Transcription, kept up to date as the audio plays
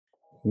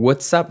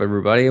What's up,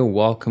 everybody?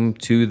 Welcome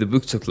to the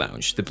Book Talk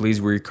Lounge, the place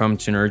where you come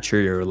to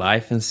nurture your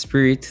life and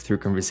spirit through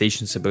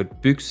conversations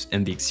about books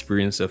and the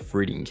experience of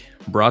reading.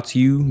 Brought to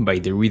you by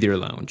the Reader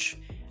Lounge.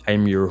 I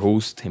am your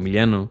host,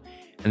 Emiliano,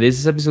 and this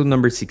is episode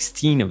number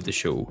 16 of the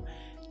show.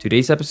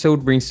 Today's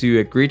episode brings to you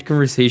a great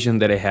conversation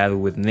that I had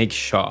with Nick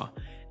Shaw.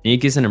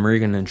 Nick is an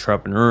American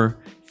entrepreneur,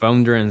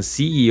 founder and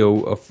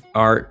CEO of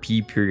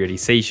RP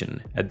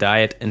Periodization, a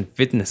diet and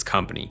fitness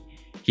company.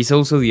 He's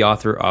also the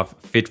author of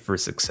Fit for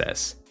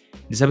Success.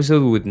 This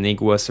episode with Nick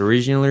was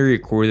originally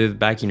recorded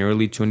back in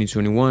early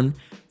 2021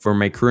 for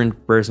my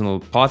current personal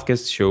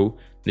podcast show,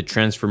 The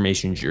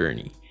Transformation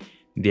Journey.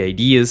 The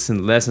ideas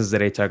and lessons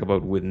that I talk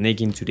about with Nick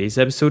in today's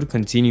episode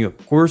continue,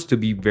 of course, to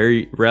be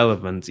very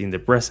relevant in the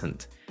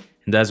present.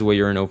 And that's why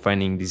you're now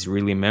finding this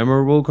really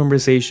memorable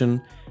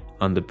conversation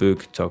on the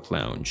Book Talk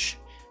Lounge.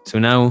 So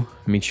now,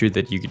 make sure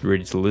that you get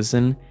ready to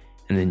listen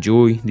and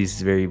enjoy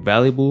this very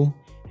valuable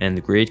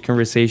and great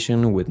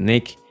conversation with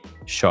Nick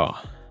Shaw.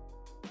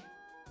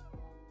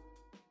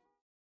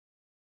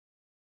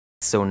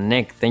 So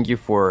Nick, thank you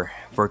for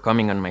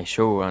coming on my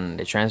show on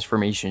the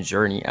transformation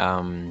journey.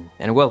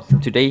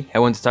 Today I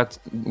want to talk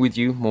with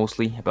you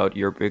mostly about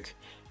your book,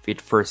 Fit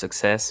for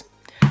Success.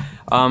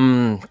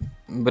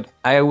 But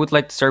I would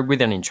like to start with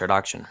an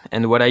introduction.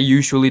 And what I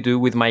usually do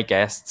with my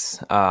guests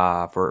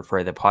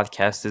for the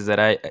podcast is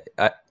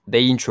that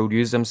they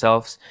introduce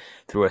themselves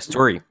through a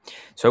story.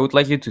 So I would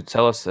like you to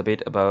tell us a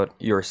bit about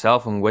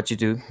yourself and what you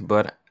do,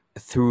 but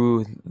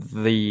through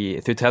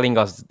telling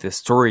us the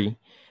story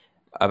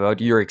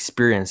about your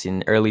experience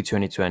in early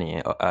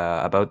 2020,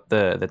 about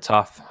the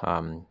tough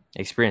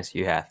experience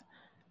you had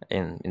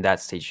in that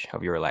stage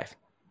of your life.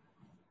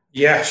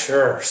 Yeah,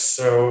 sure.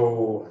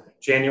 So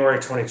January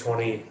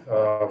 2020,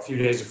 a few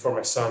days before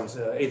my son's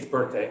eighth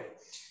birthday,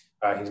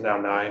 he's now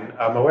 9.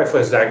 My wife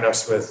was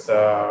diagnosed with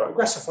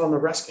aggressive form of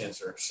breast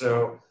cancer.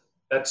 So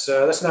that's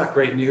not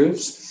great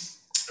news.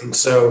 And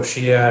so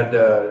she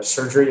had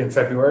surgery in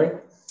February.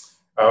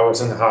 I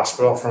was in the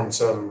hospital from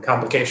some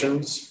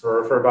complications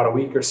for about a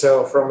week or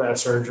so from that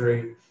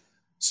surgery.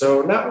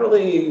 So not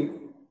really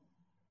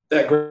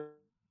that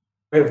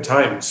great of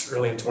times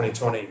really in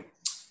 2020.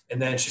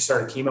 And then she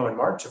started chemo in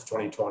March of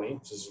 2020,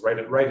 which is right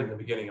in the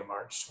beginning of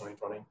March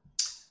 2020.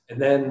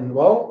 And then,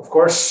 well, of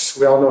course,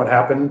 we all know what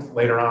happened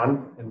later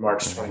on in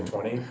March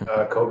 2020.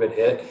 COVID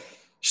hit.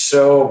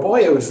 So, boy,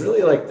 it was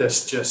really like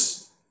this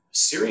just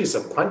series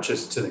of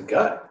punches to the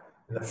gut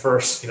in the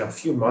first,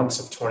 few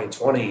months of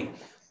 2020.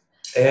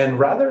 And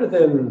rather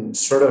than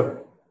sort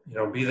of,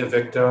 be the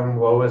victim,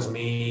 woe is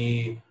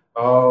me,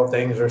 oh,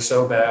 things are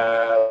so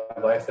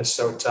bad, life is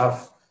so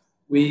tough,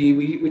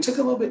 we took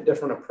a little bit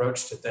different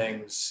approach to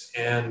things.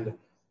 And,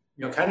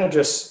 kind of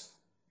just,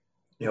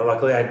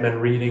 luckily I'd been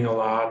reading a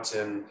lot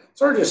and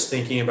sort of just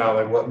thinking about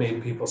like what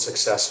made people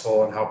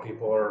successful and how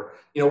people are,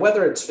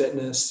 whether it's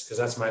fitness, because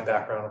that's my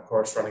background, of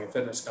course, running a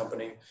fitness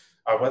company,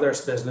 whether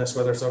it's business,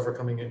 whether it's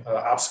overcoming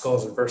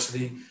obstacles,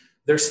 adversity.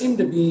 There seem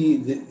to be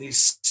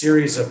these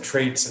series of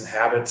traits and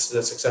habits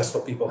that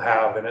successful people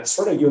have, and it's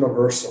sort of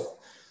universal.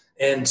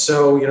 And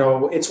so,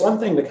 it's one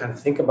thing to kind of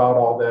think about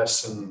all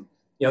this, and,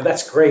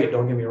 that's great,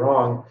 don't get me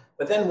wrong.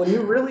 But then when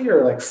you really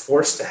are like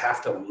forced to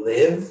have to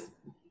live,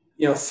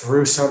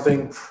 through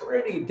something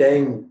pretty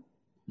dang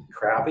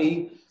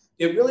crappy,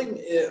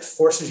 it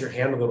forces your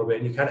hand a little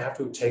bit, and you kind of have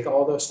to take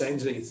all those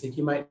things that you think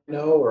you might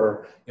know,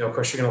 or, of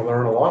course, you're going to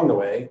learn along the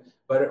way,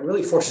 but it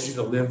really forces you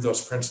to live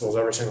those principles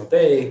every single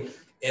day.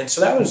 And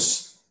so that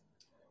was,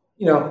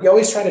 you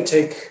always try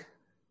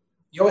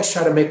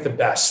to make the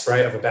best,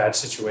 right, of a bad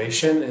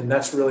situation. And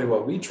that's really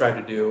what we tried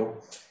to do.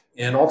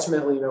 And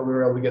ultimately, we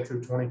were able to get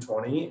through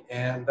 2020.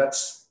 And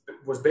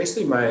was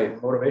basically my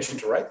motivation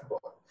to write the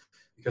book,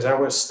 because I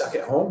was stuck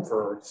at home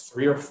for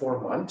 3 or 4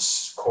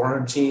 months,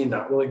 quarantined,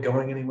 not really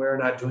going anywhere,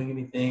 not doing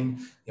anything.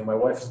 My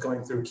wife was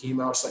going through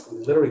chemo. It's like we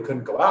literally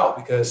couldn't go out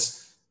because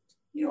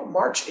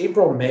March,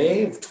 April,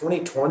 May of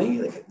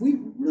 2020, like we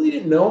really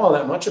didn't know all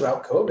that much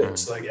about COVID.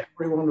 So like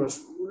everyone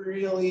was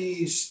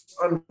really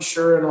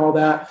unsure and all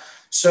that.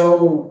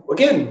 So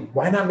again,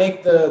 why not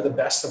make the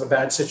best of a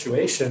bad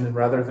situation, and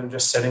rather than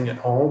just sitting at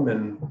home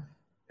and,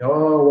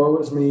 oh, what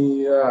was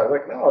me?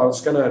 No, I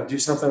was going to do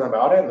something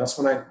about it. And that's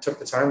when I took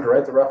the time to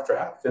write the rough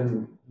draft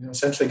and,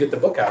 essentially get the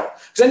book out.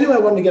 Because I knew I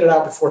wanted to get it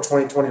out before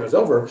 2020 was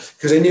over,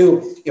 because I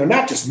knew,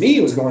 not just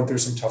me was going through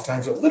some tough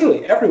times, but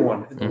literally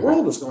everyone in the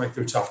world was going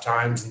through tough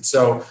times. And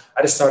so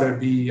I just thought it would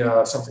be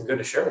something good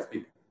to share with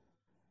people.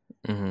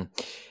 Mm-hmm.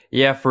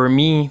 Yeah, for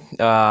me,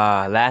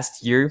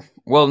 last year,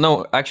 well,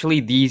 no, actually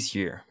this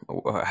year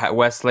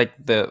was like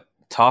the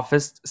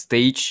toughest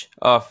stage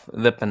of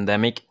the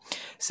pandemic,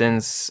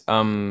 since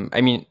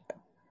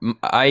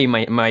I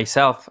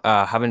myself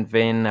haven't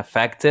been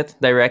affected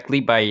directly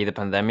by the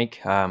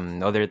pandemic,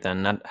 other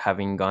than not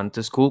having gone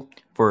to school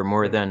for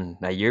more than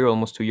a year,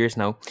 almost 2 years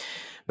now.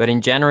 But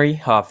in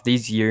January of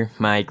this year,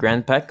 my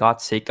grandpa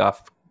got sick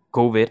of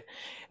COVID,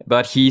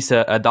 but he's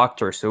a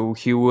doctor, so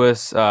he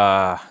was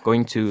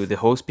going to the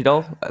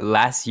hospital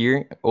last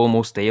year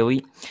almost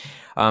daily.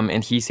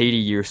 And he's 80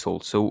 years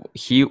old, so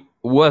he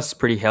was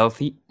pretty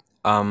healthy.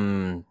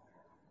 Um,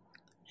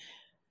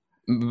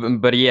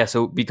 but yeah,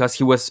 so because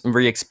he was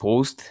very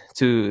exposed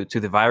to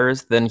the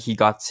virus, then he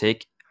got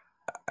sick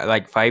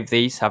like 5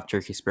 days after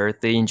his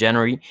birthday in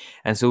January,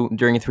 and so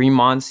during 3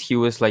 months he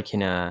was like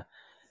in a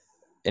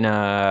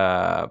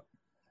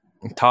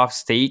tough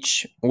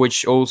stage,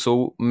 which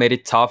also made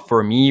it tough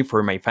for me,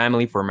 for my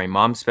family, for my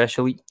mom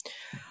especially.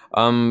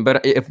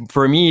 But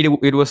for me,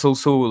 it was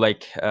also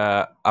like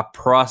a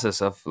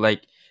process of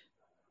like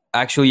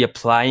actually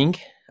applying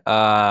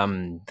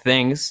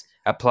things,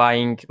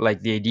 applying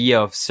like the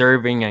idea of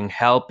serving and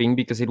helping,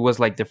 because it was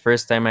like the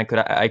first time I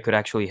could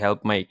actually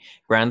help my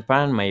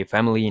grandpa and my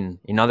family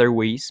in other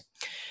ways.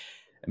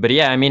 But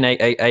yeah, I mean,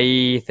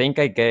 I think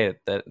I get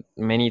it, that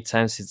many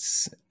times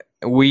it's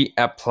we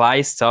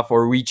apply stuff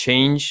or we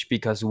change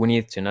because we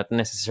need to, not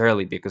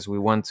necessarily because we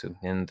want to.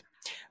 And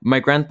my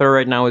grandpa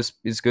right now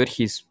is good.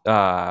 He's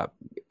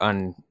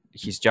on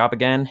his job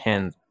again,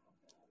 and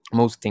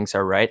most things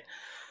are right.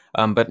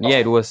 But yeah,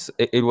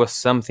 it was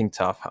something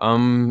tough.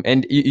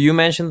 And you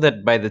mentioned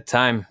that by the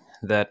time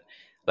that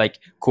like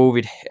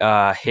COVID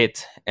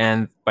hit,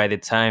 and by the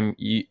time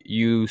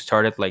you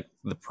started like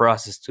the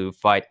process to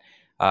fight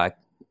uh,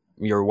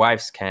 your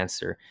wife's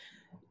cancer,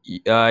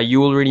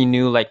 you already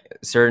knew like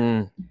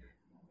certain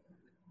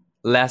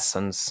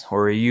lessons,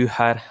 or you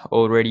had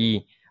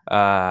already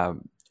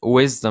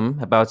wisdom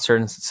about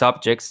certain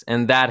subjects,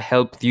 and that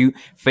helped you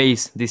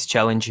face this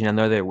challenge in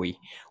another way.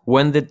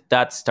 When did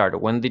that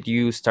start? When did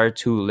you start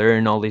to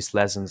learn all these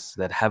lessons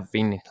that have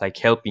been like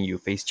helping you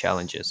face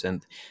challenges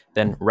and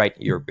then write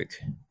your book?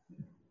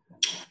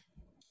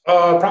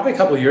 Probably a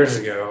couple of years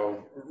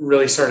ago,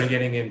 really started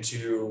getting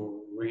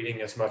into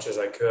reading as much as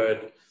I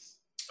could.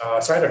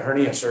 So I had a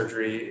hernia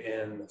surgery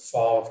in the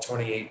fall of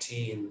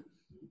 2018,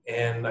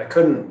 and I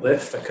couldn't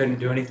lift. I couldn't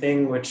do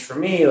anything, which for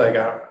me, like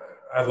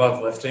I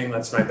love lifting.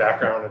 That's my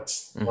background.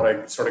 It's what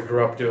Mhm. I sort of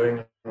grew up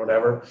doing,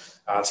 whatever.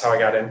 That's how I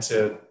got into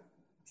the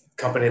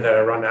company that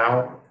I run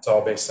now. It's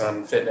all based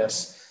on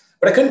fitness.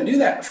 But I couldn't do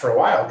that for a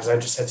while because I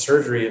just had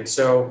surgery. And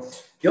so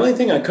the only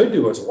thing I could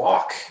do was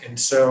walk. And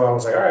so I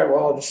was like, all right,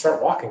 well, I'll just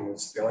start walking.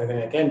 It's the only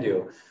thing I can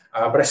do.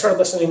 But I started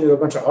listening to a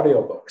bunch of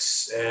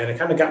audiobooks, and it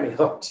kind of got me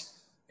hooked.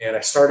 And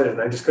I started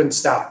and I just couldn't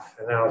stop.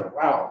 And then I was like,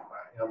 wow,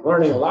 I'm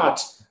learning a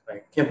lot.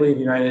 I can't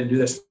believe I didn't do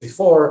this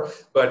before,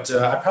 but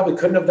I probably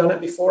couldn't have done it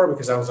before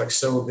because I was like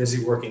so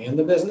busy working in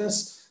the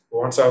business. But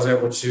once I was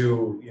able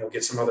to,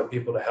 get some other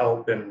people to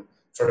help and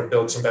sort of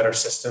build some better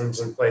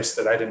systems in place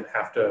that I didn't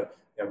have to,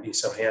 be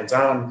so hands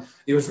on,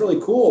 it was really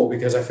cool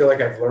because I feel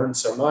like I've learned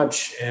so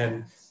much.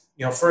 And,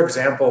 for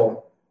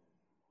example,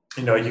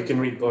 you can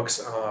read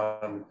books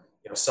on,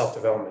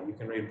 self-development, you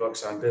can read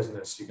books on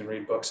business, you can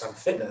read books on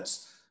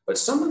fitness, but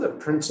some of the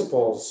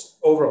principles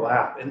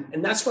overlap.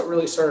 And that's what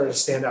really started to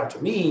stand out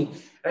to me.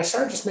 And I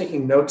started just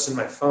making notes in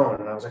my phone,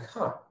 and I was like,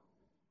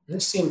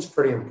 this seems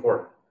pretty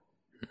important.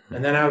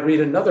 And then I would read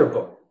another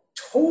book,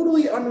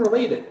 totally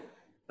unrelated.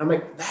 I'm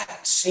like,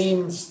 that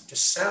seems to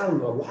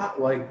sound a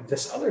lot like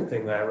this other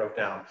thing that I wrote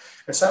down.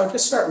 And so I would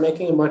just start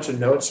making a bunch of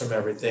notes from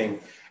everything.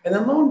 And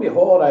then lo and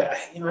behold, I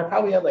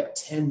probably had like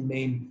 10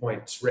 main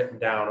points written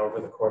down over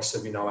the course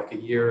of, like a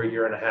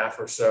year and a half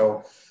or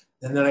so.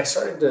 And then I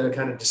started to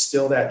kind of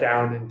distill that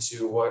down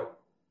into what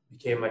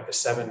became like the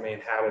 7 main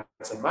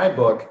habits in my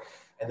book.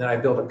 And then I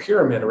built a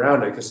pyramid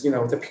around it because,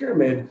 with a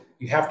pyramid,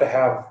 you have to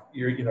have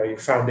your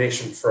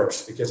foundation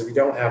first, because if you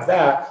don't have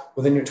that,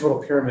 well, then your total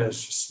pyramid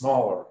is just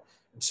smaller.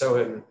 And so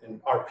in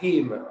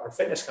RP, our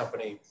fitness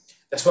company,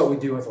 that's what we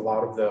do with a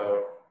lot of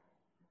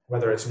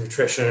whether it's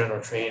nutrition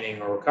or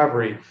training or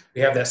recovery,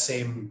 we have that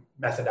same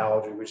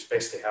methodology, which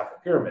basically have a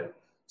pyramid.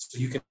 So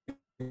you can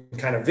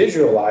kind of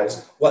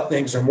visualize what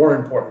things are more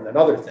important than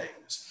other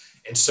things.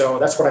 And so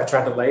that's what I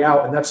tried to lay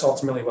out. And that's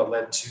ultimately what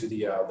led to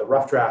the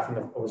rough draft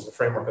and was the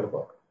framework of the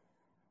book.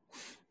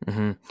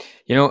 hmm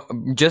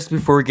just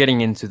before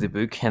getting into the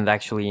book and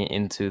actually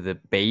into the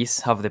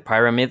base of the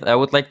pyramid, I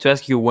would like to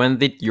ask you, when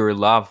did your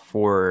love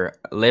for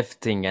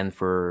lifting and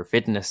for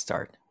fitness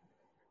start?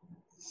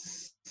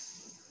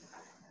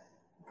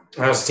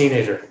 When I was a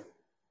teenager.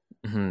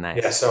 Yeah,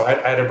 Nice. so I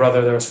had a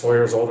brother that was 4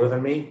 years older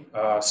than me.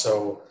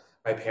 So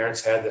my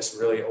parents had this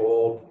really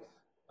old,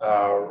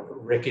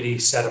 rickety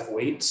set of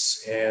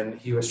weights, and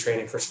he was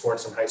training for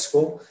sports in high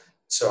school.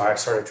 So I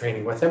started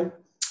training with him.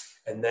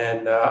 And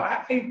then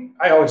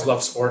I always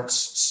loved sports.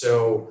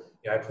 So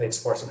I played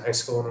sports in high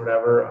school and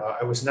whatever.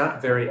 I was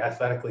not very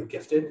athletically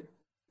gifted,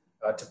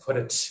 to put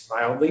it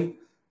mildly.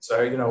 So,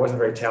 I wasn't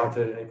very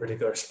talented in any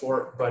particular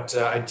sport. But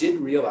I did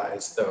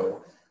realize,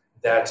 though,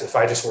 that if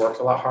I just worked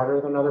a lot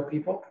harder than other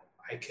people,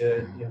 I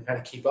could, Mhm. kind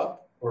of keep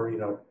up, or,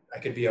 I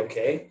could be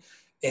okay.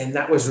 And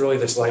that was really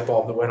this light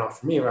bulb that went off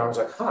for me, where I was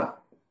like, like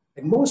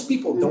most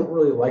people don't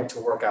really like to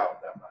work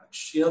out that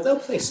much. They'll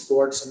play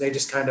sports and they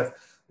just kind of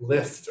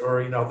lift,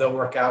 or, they'll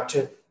work out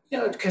to,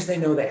 because they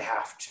know they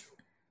have to.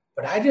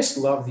 But I just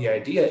love the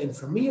idea. And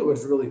for me, it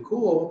was really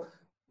cool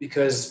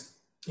because,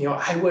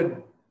 I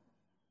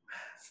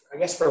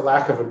guess for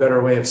lack of a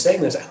better way of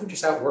saying this, I would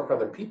just outwork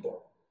other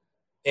people.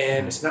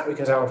 And Mhm. it's not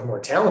because I was more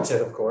talented,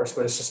 of course,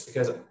 but it's just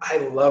because I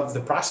love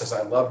the process.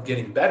 I love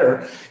getting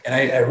better. And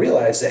I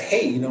realized that,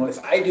 hey,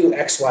 if I do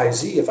X, Y,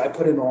 Z, if I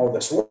put in all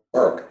this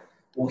work,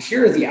 well,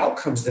 here are the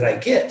outcomes that I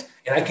get.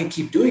 And I can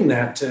keep doing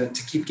that to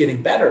keep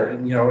getting better.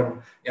 And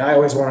I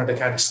always wanted to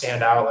kind of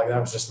stand out. Like that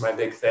was just my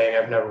big thing.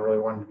 I've never really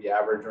wanted to be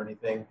average or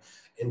anything.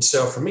 And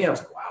so for me, I was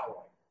like,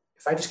 wow,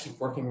 if I just keep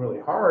working really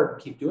hard,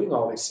 keep doing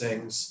all these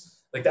things,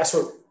 like that's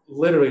what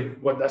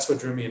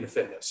drew me into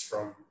fitness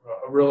from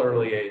a real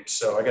early age.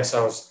 So I guess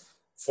I was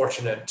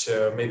fortunate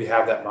to maybe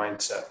have that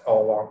mindset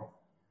all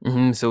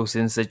along. So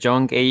since a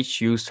young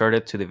age, you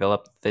started to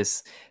develop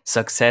this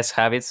success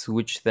habits,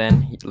 which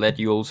then led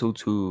you also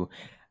to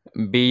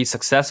be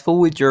successful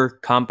with your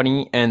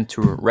company and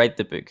to write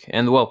the book.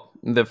 And well,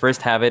 the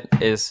first habit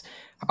is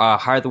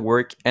hard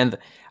work. And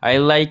I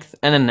like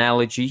an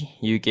analogy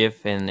you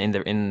give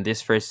in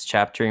this first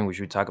chapter in which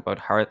we talk about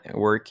hard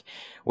work,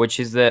 which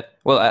is that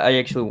well, I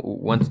actually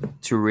want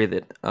to read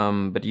it.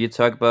 But you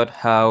talk about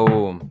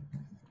how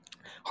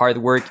hard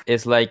work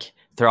is like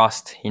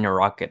thrust in a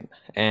rocket,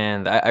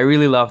 and I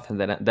really loved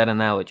that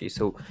analogy.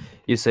 So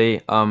you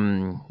say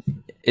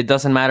it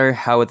doesn't matter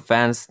how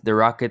advanced the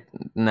rocket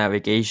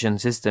navigation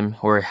system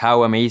or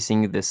how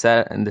amazing the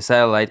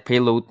satellite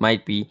payload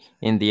might be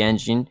in the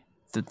engine,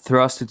 the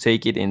thrust to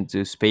take it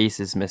into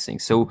space is missing.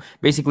 So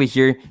basically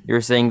here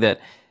you're saying that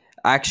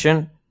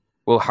action,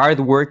 well, hard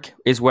work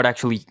is what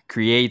actually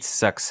creates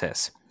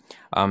success.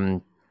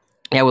 um,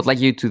 yeah, I would like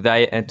you to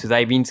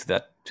dive into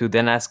that. To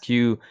then ask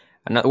you,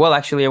 well,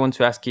 actually, I want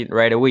to ask it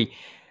right away.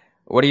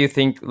 What do you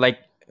think, like,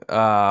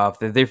 of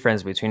the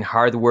difference between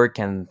hard work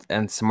and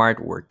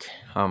smart work?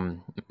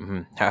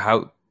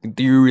 How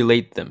do you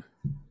relate them?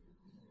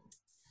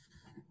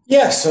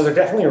 Yeah, so they're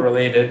definitely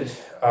related.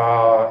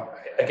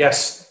 I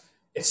guess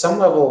at some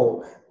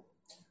level,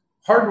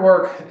 hard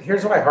work,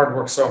 here's why hard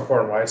work's so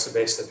important, why it's the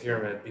base of the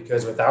pyramid.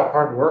 Because without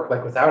hard work,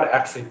 like without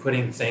actually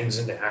putting things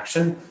into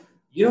action,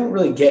 you don't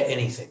really get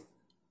anything.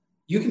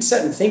 You can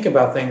sit and think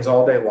about things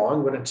all day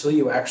long, but until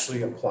you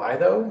actually apply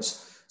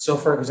those. So,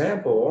 for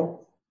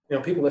example,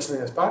 people listening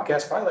to this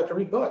podcast probably like to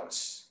read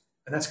books,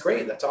 and that's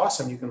great. That's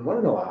awesome. You can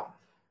learn a lot.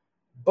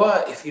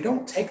 But if you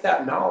don't take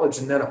that knowledge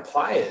and then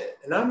apply it,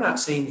 and I'm not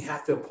saying you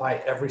have to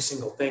apply every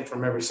single thing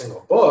from every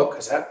single book,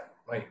 because that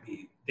might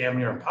be damn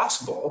near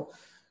impossible.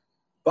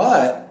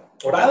 But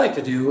what I like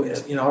to do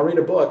is, I'll read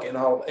a book and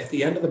I'll, at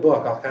the end of the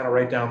book, I'll kind of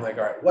write down like,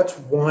 all right, what's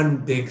one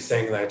big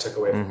thing that I took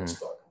away from Hmm. this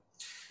book?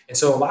 And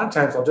so a lot of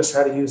times I'll just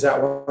try to use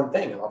that one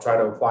thing and I'll try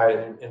to apply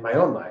it in my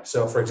own life.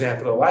 So for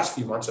example, the last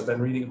few months I've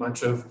been reading a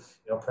bunch of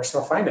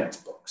personal finance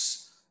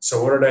books.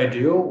 So what did I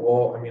do?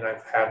 Well, I mean,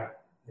 I've had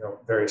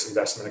various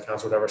investment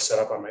accounts, whatever, set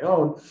up on my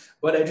own,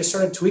 but I just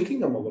started tweaking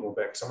them a little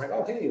bit. So I'm like,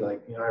 oh hey,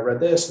 like I read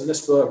this in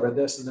this book, read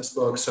this in this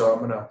book, so I'm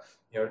gonna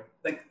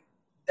like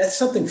that's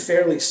something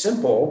fairly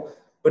simple,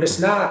 but it's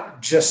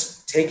not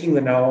just taking the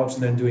knowledge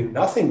and then doing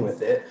nothing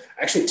with it.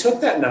 I actually took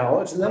that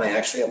knowledge and then I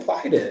actually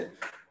applied it.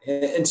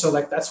 And so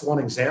like that's one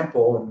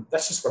example. And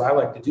that's just what I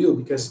like to do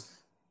because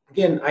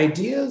again,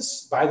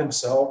 ideas by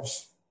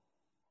themselves,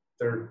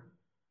 they're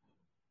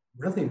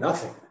really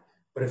nothing.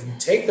 But if you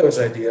take those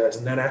ideas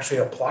and then actually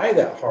apply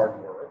that hard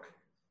work,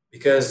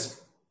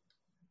 because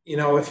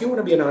if you want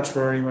to be an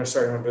entrepreneur, you want to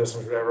start your own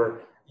business,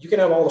 whatever, you can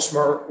have all the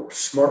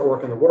smart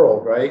work in the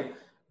world, right?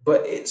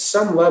 But at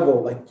some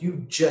level, like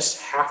you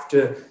just have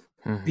to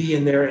Hmm. be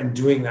in there and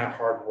doing that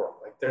hard work.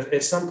 Like there's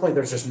at some point,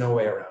 there's just no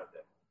way around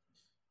it.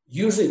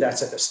 Usually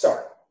that's at the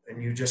start,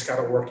 and you just got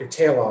to work your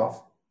tail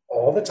off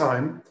all the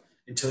time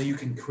until you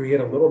can create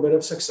a little bit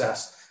of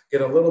success,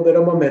 get a little bit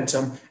of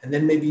momentum, and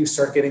then maybe you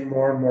start getting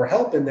more and more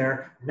help in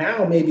there.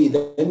 Now, maybe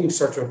then you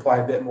start to apply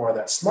a bit more of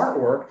that smart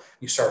work.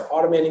 You start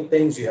automating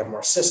things, you have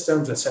more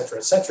systems, et cetera,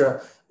 et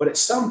cetera. But at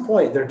some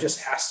point, there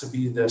just has to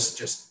be this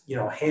just,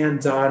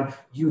 hands on.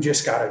 You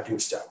just got to do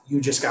stuff.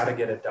 You just got to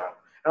get it done.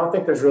 I don't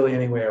think there's really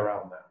any way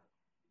around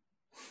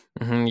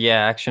that. Yeah,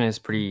 action is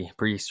pretty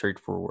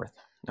straightforward.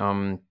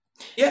 Um,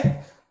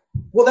 Yeah.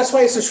 Well, that's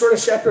why it's the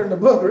shortest chapter in the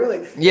book, really.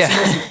 It's the most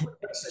yeah.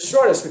 important, but it's the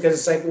shortest because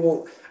it's like,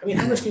 well, I mean,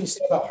 how much can you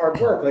say about hard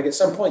work? Like at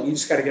some point, you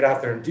just got to get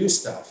out there and do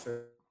stuff.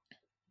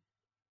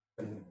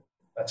 And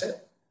that's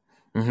it.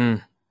 Hmm.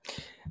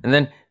 And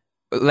then,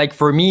 like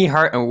for me,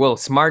 hard well,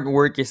 smart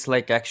work is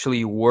like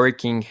actually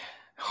working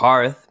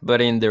hard, but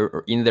in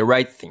the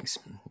right things.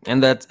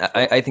 And that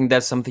I think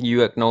that's something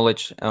you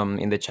acknowledge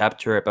in the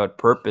chapter about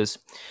purpose,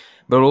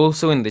 but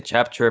also in the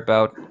chapter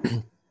about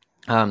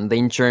the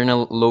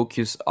internal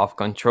locus of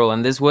control.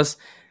 And this was,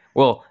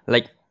 well,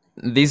 like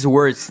these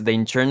words, the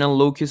internal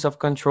locus of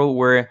control,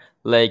 were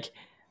like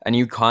a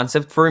new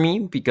concept for me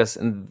because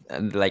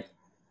like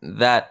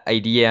that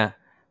idea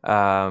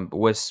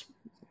was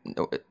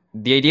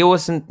the idea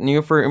wasn't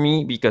new for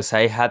me because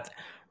I had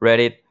read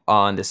it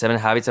on the 7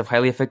 habits of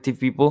highly effective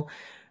people.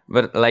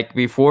 But like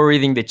before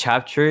reading the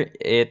chapter,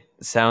 it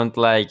sounded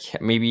like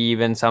maybe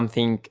even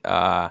something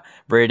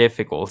very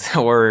difficult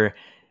or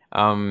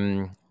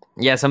um,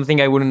 yeah,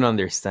 something I wouldn't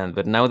understand.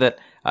 But now that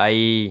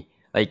I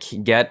like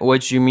get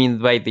what you mean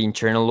by the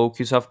internal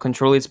locus of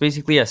control, it's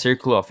basically a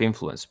circle of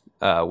influence,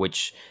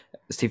 which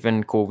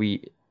Stephen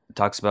Covey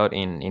talks about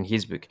in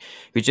his book.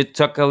 Could you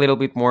talk a little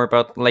bit more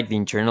about like the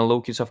internal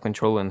locus of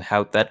control and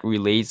how that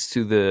relates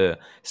to the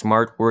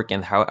smart work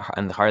and how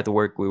and the hard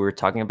work we were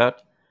talking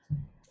about?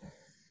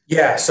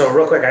 Yeah, so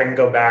real quick, I can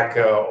go back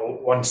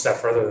one step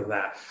further than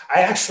that.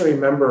 I actually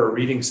remember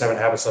reading Seven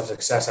Habits of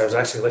Success. I was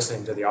actually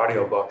listening to the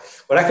audiobook,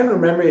 but I can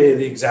remember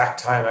the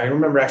exact time. I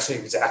remember actually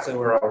exactly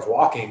where I was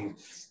walking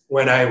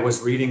when I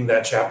was reading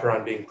that chapter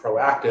on being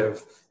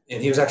proactive.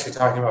 And he was actually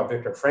talking about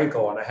Viktor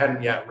Frankl, and I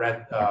hadn't yet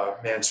read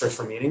Man's Search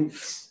for Meaning.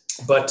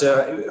 But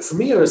for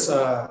me, it was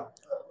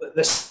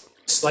this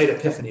slight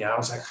epiphany. I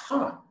was like,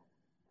 huh,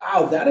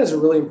 wow, that is a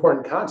really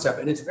important concept.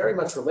 And it's very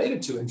much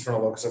related to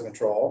internal locus of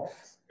control.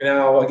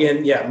 Now,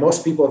 again, yeah,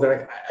 most people, they're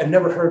like, I've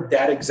never heard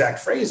that exact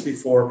phrase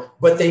before,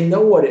 but they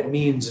know what it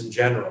means in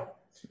general.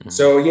 Mhm.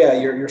 So, yeah,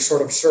 your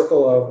sort of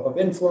circle of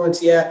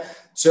influence, yeah.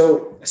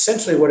 So,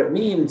 essentially, what it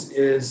means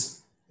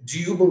is, do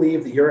you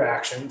believe that your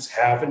actions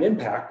have an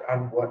impact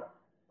on what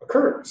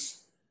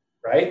occurs,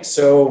 right?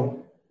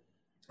 So,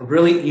 a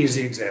really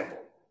easy example,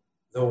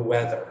 the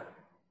weather.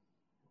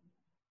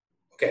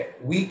 Okay,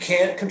 we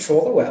can't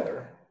control the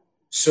weather.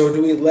 So,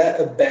 do we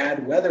let a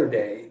bad weather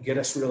day get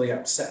us really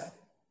upset?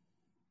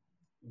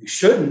 We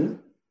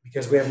shouldn't,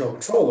 because we have no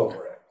control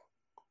over it,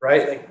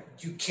 right? Like,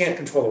 you can't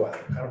control the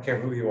weather. I don't care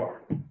who you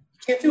are. You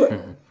can't do it.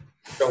 Mhm.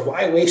 So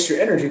why waste your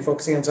energy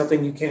focusing on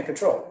something you can't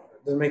control?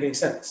 It doesn't make any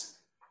sense.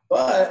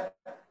 But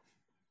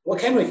what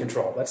can we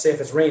control? Let's say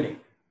if it's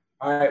raining.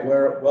 All right,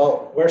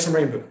 wear some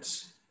rain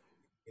boots.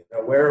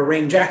 Wear a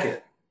rain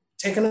jacket.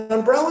 Take an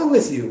umbrella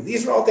with you.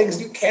 These are all things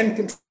you can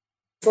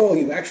control.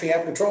 You actually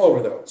have control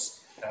over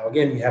those. Now,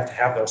 again, you have to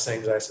have those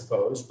things, I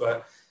suppose.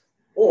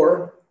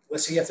 Or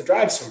let's say you have to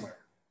drive somewhere.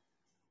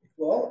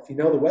 Well, if you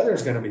know the weather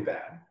is going to be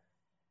bad,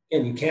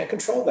 and you can't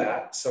control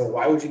that, so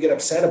why would you get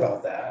upset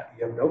about that?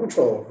 You have no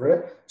control over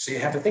it. So you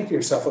have to think to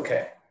yourself,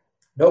 okay,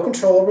 no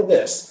control over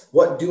this.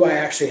 What do I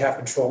actually have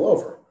control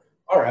over?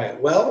 All right,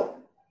 well,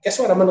 guess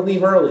what? I'm going to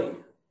leave early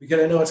because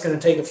I know it's going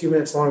to take a few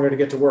minutes longer to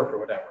get to work or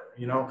whatever,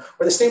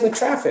 Or the same with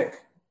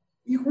traffic.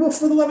 Well,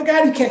 for the love of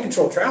God, you can't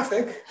control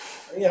traffic.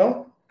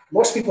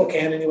 Most people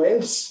can,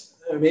 anyways.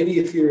 Maybe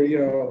if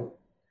you're,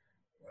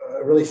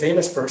 a really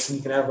famous person,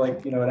 you can have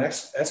like, an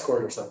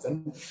escort or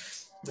something,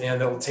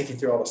 and they'll take you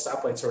through all the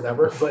stoplights or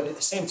whatever. But at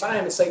the same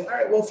time, it's like, all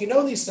right, well, if you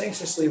know these things,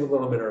 just leave a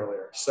little bit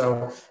earlier.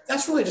 So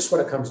that's really just what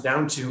it comes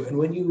down to. And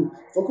when you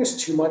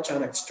focus too much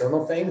on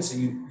external things that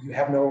you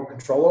have no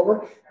control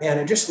over, man,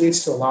 it just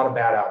leads to a lot of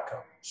bad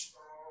outcomes.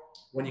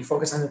 When you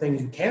focus on the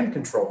things you can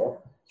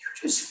control, you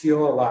just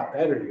feel a lot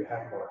better. You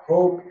have more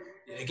hope.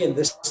 Again,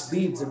 this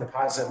leads into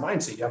positive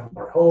mindset. You have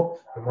more hope,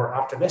 you're more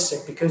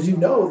optimistic because you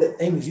know that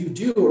things you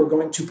do are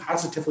going to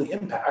positively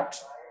impact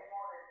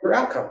your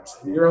outcomes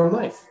in your own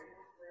life.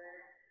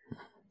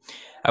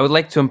 I would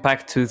like to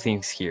unpack two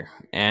things here.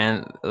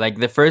 And like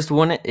the first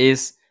one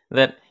is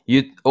that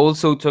you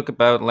also talk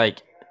about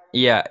like,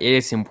 yeah, it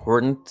is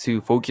important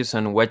to focus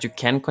on what you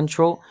can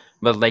control,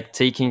 but like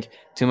taking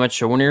too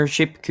much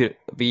ownership could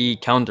be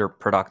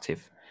counterproductive.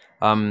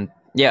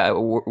 Yeah,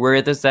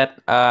 where does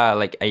that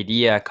like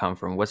idea come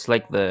from? What's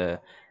like the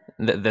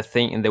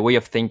thing, the way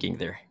of thinking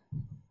there?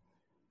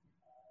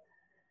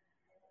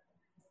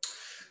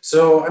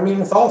 So, I mean,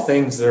 with all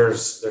things,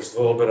 there's a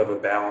little bit of a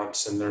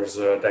balance and there's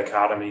a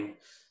dichotomy.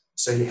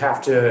 So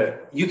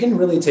you can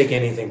really take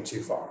anything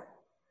too far,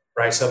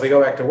 right? So if we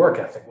go back to work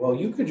ethic, well,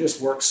 you could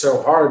just work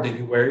so hard that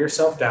you wear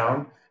yourself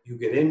down, you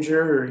get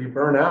injured or you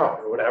burn out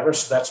or whatever.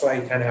 So that's why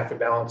you kind of have to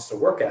balance the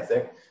work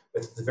ethic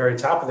with the very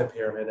top of the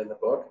pyramid in the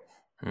book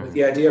with Mhm.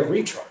 the idea of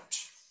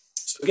recharge.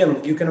 So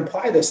again, you can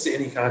apply this to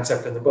any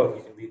concept in the book.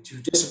 You can be too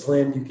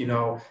disciplined. You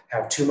can,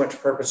 have too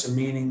much purpose and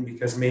meaning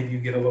because maybe you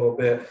get a little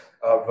bit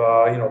of,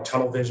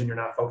 tunnel vision. You're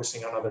not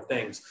focusing on other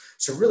things.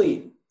 So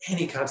really,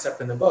 any concept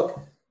in the book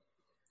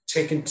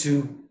taken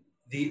to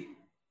the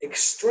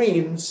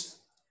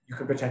extremes, you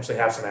could potentially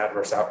have some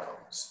adverse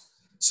outcomes.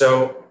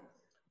 So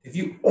if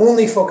you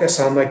only focus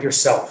on like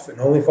yourself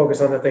and only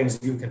focus on the things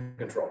you can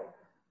control,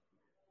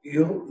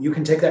 you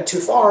can take that too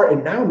far,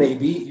 and now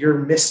maybe you're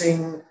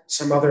missing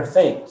some other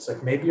things.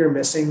 Like maybe you're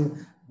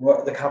missing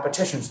what the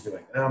competition's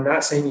doing. And I'm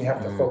not saying you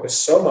have to Mhm. focus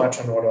so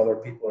much on what other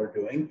people are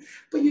doing,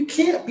 but you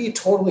can't be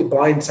totally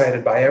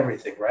blindsided by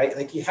everything, right?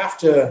 Like you have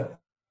to,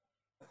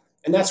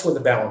 and that's where the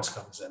balance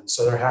comes in.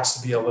 So there has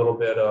to be a little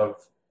bit of,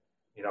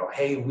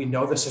 hey, we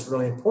know this is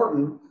really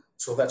important,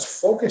 so let's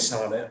focus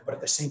on it, but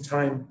at the same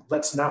time,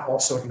 let's not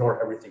also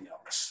ignore everything else.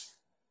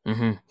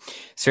 Hmm.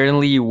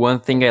 Certainly, one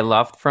thing I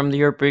loved from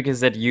your book is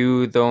that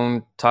you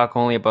don't talk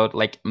only about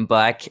like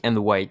black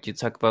and white. You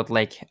talk about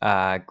like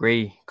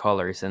gray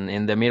colors and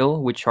in the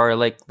middle, which are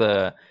like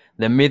the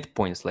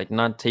midpoints, like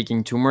not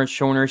taking too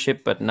much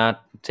ownership, but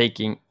not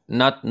taking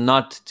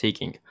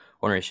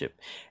ownership.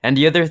 And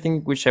the other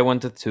thing which I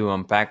wanted to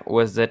unpack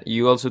was that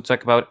you also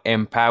talk about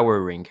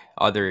empowering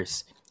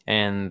others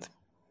and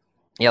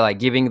yeah, like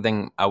giving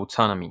them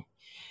autonomy.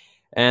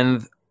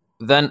 And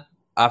then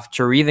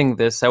after reading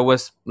this, I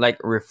was like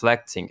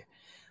reflecting.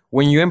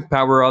 When you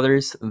empower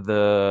others,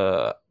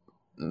 the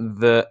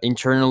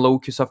internal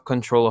locus of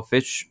control of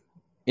each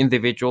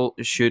individual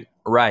should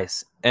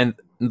rise. And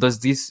does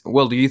this,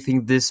 well, do you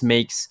think this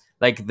makes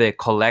like the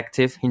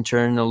collective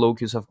internal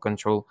locus of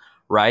control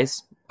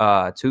rise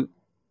too?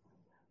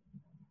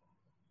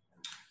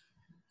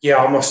 Yeah,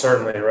 almost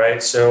certainly,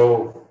 right?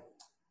 So,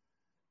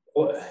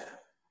 well,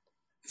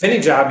 if any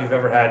job you've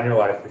ever had in your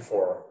life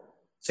before,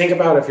 think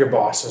about if your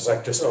boss is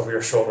like just over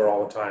your shoulder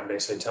all the time,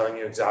 basically telling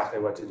you exactly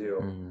what to do,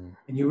 Mm,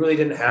 and you really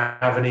didn't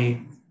have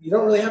any, you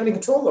don't really have any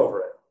control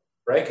over it,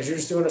 right? Because you're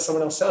just doing what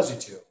someone else tells you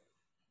to.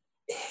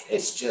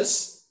 It's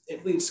just,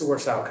 it leads to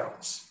worse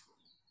outcomes.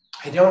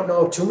 I don't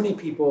know too many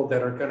people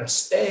that are going to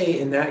stay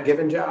in that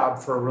given job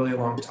for a really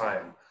long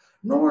time,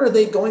 nor are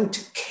they going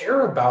to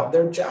care about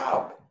their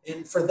job.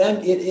 And for them,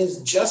 it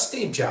is just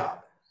a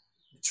job.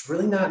 It's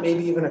really not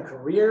maybe even a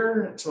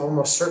career. It's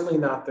almost certainly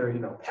not their,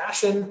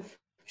 passion.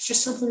 It's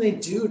just something they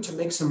do to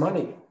make some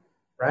money,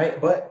 right?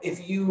 But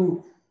if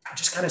you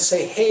just kind of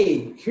say,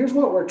 hey, here's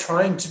what we're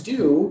trying to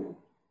do,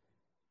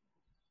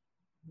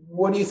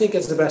 what do you think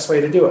is the best way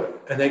to do it?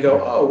 And they go,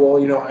 mhm, oh,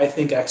 well, I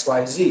think X,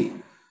 Y, Z.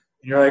 And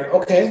you're like,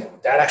 okay,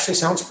 that actually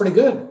sounds pretty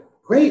good.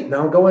 Great,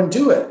 now go and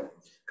do it.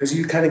 Because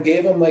you kind of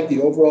gave them like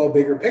the overall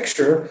bigger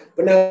picture,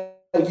 but now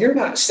you're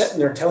not sitting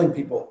there telling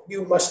people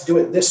you must do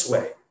it this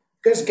way.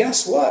 Because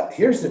guess what?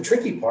 Here's the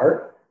tricky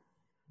part.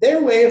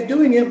 Their way of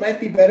doing it might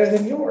be better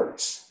than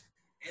yours.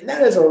 And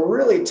that is a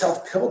really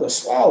tough pill to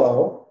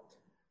swallow,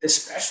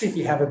 especially if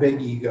you have a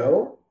big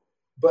ego.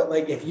 But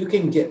like if you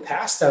can get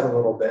past that a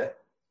little bit,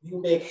 you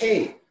can be like,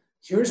 hey,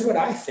 here's what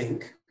I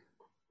think.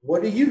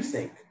 What do you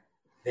think?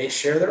 They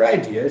share their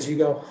ideas. You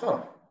go,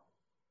 huh,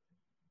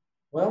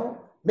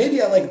 well,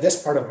 maybe I like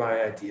this part of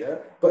my idea,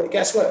 but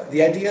guess what?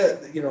 The idea,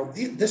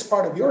 this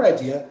part of your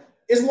idea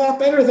is a lot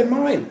better than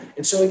mine.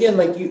 And so again,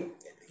 like you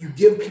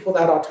give people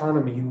that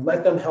autonomy, you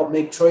let them help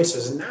make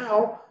choices. And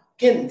now,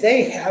 again,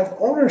 they have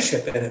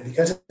ownership in it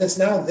because it's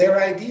now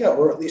their idea,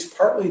 or at least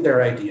partly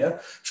their idea.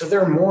 So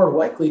they're more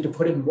likely to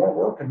put in more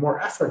work and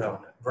more effort on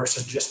it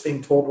versus just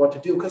being told what to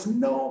do because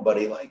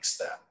nobody likes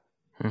that.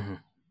 mhm.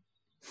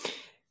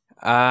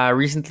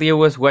 Recently, I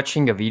was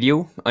watching a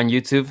video on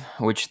YouTube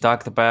which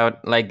talked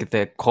about like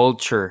the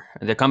culture,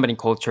 the company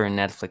culture in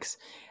Netflix.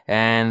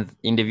 And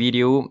in the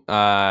video,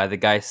 the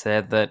guy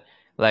said that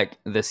like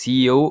the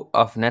CEO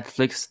of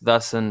Netflix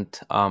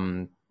doesn't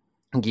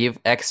give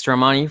extra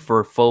money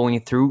for following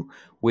through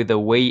with a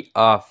way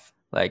of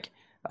like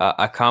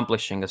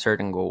accomplishing a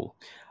certain goal.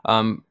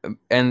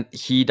 And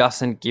he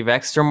doesn't give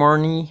extra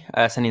money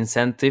as an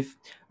incentive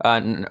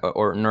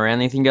or nor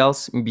anything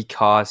else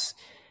because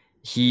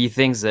he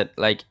thinks that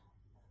like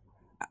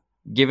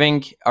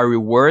giving a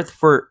reward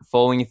for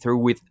following through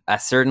with a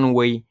certain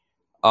way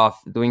of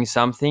doing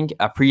something,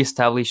 a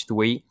pre-established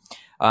way,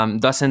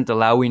 doesn't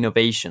allow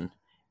innovation.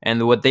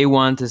 And what they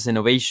want is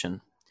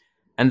innovation.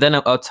 And then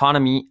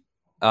autonomy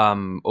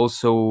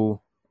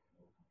also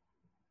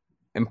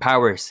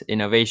empowers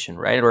innovation,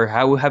 right? Or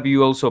how have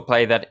you also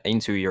applied that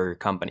into your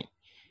company?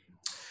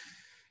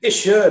 It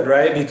should,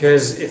 right?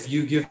 Because if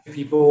you give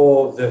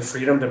people the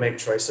freedom to make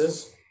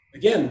choices,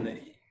 again,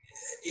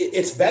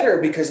 it's better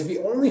because if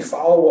you only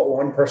follow what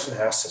one person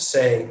has to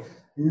say,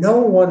 no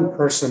one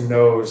person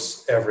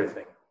knows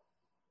everything,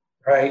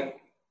 right?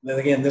 Then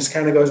again, this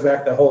kind of goes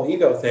back to the whole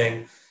ego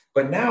thing.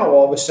 But now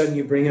all of a sudden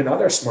you bring in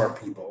other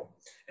smart people.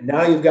 And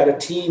now you've got a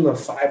team of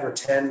 5 or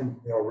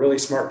 10, really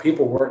smart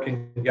people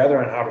working together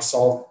on how to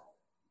solve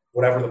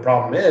whatever the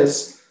problem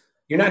is.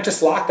 You're not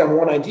just locked on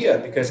one idea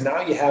because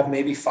now you have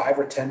maybe 5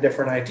 or 10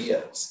 different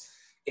ideas.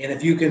 And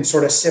if you can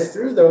sort of sift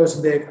through those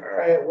and be like, all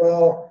right,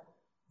 well,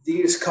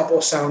 these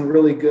couple sound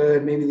really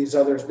good, maybe these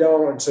others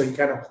don't. And so you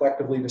kind of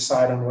collectively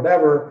decide on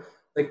whatever,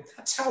 like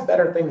that's how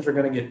better things are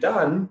going to get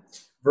done.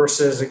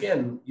 Versus,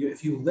 again,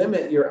 if you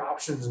limit your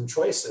options and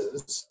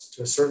choices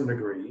to a certain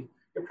degree,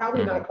 you're probably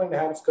Mhm. not going to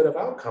have as good of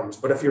outcomes.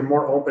 But if you're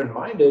more open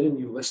minded and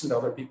you listen to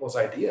other people's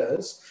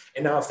ideas,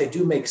 and now if they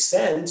do make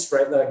sense,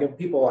 right, like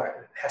people, it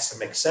has to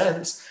make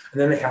sense,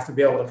 and then they have to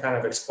be able to kind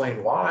of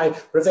explain why.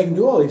 But if they can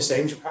do all these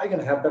things, you're probably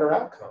going to have better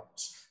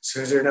outcomes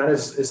because you're not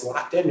as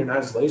locked in, you're not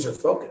as laser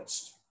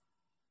focused.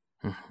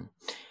 Mhm.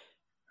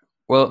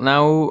 Well,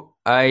 now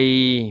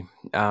I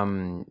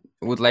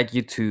would like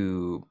you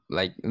to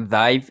like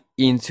dive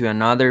into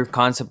another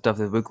concept of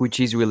the book, which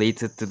is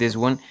related to this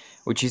one,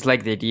 which is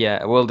like the idea,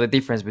 well, the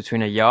difference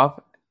between a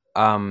job,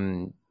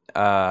 um,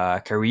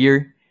 a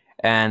career,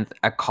 and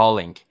a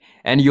calling.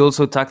 And you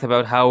also talked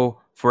about how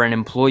for an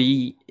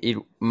employee, it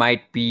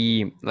might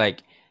be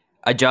like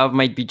a job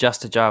might be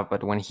just a job,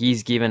 but when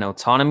he's given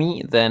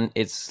autonomy, then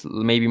it's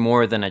maybe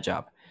more than a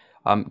job.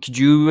 Could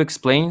you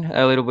explain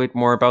a little bit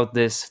more about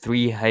these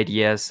three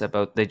ideas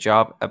about the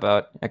job,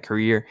 about a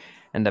career,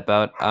 and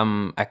about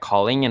a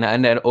calling,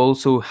 and then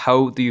also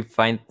how do you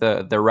find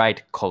the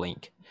right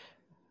calling?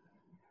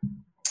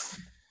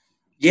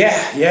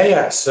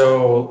 Yeah.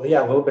 So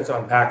yeah, a little bit to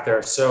unpack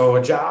there. So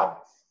a job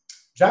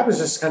is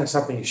just kind of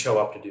something you show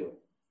up to do.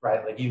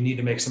 right? Like you need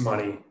to make some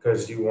money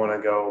because you want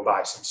to go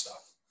buy some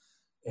stuff.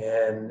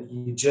 And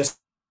you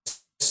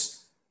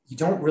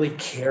don't really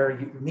care.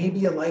 Maybe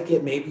you like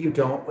it, maybe you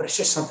don't, but it's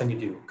just something you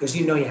do because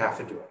you know you have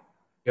to do it.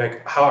 You're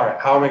like, all right,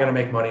 how am I going to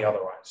make money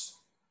otherwise?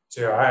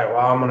 So you're all right,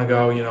 well, I'm going to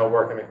go,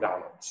 work at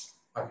McDonald's.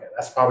 Okay,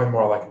 that's probably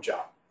more like a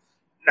job.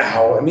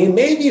 Now, I mean,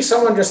 maybe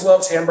someone just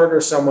loves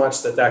hamburgers so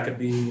much that could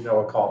be,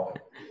 a calling.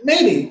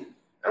 Maybe.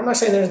 I'm not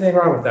saying there's anything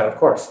wrong with that, of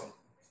course.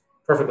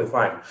 Perfectly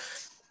fine.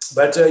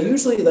 But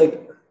usually,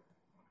 like,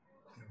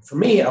 for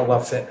me, I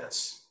love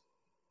fitness.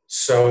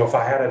 So if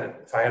I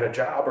had a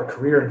job or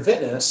career in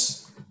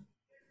fitness,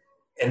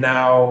 and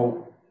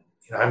now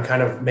I'm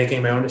kind of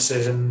making my own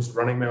decisions,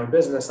 running my own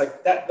business,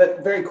 like that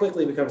very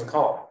quickly becomes a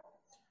calling.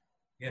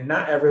 And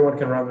not everyone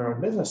can run their own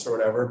business or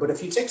whatever, but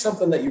if you take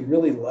something that you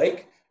really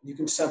like, you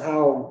can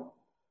somehow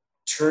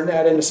turn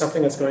that into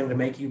something that's going to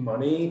make you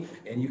money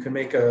and you can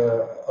make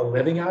a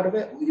living out of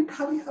it, well, you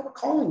probably have a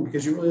calling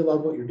because you really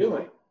love what you're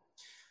doing.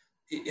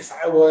 If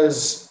I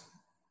was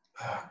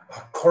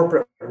a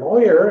corporate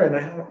lawyer and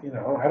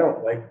I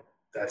don't like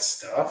that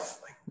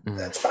stuff, like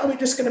that's probably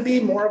just going to be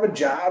more of a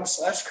job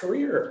 /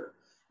 career.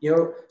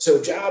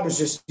 So job is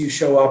just you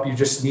show up, you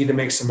just need to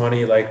make some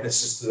money. Like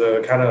this is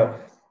the kind of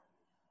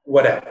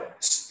whatever,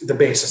 the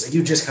basis. Like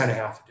you just kind of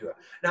have to do it.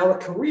 Now a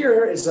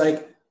career is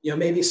like,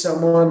 maybe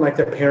someone like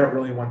their parent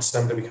really wants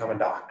them to become a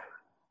doctor.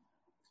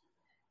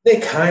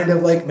 They kind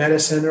of like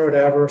medicine or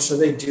whatever, so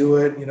they do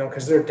it,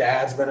 because their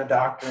dad's been a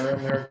doctor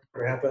and their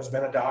grandpa's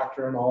been a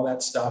doctor and all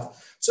that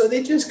stuff. So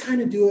they just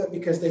kind of do it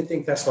because they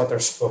think that's what they're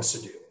supposed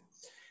to do.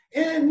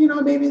 And,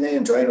 maybe they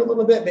enjoy it a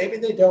little bit, maybe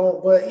they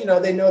don't, but,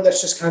 they know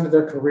that's just kind of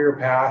their career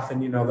path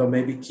and, they'll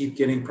maybe keep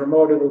getting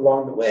promoted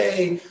along the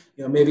way.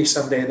 Maybe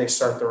someday they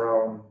start their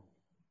own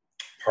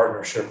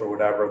partnership or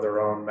whatever, their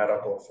own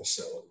medical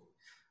facility.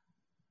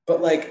 But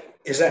like,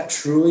 is that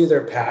truly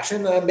their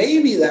passion?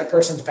 Maybe that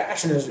person's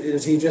passion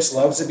is he just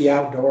loves to be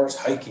outdoors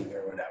hiking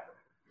or whatever.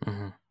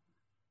 Mm-hmm.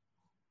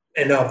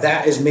 And now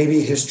that is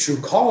maybe his true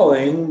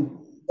calling.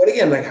 But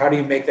again, like, how do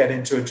you make that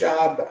into a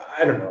job?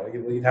 I don't know.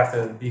 You'd have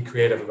to be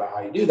creative about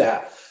how you do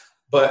that.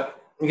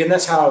 But again,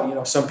 that's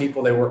how, some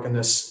people, they work in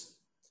this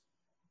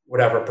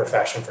whatever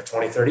profession for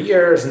 20, 30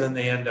 years. And then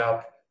they end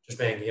up just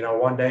being,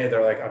 one day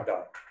they're like, I'm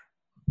done.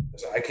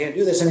 So I can't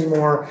do this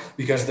anymore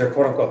because their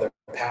quote unquote, their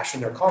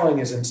passion, their calling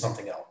is in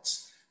something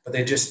else. But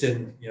they just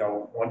didn't,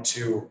 want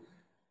to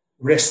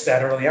risk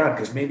that early on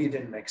because maybe it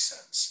didn't make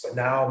sense. But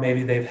now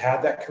maybe they've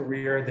had that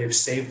career, they've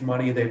saved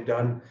money, they've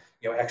done,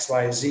 X,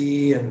 Y,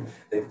 Z, and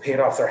they've paid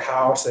off their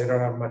house, they don't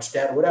have much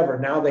debt, whatever.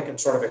 Now they can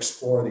sort of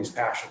explore these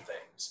passion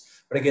things.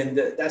 But again,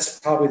 that's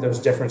probably those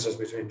differences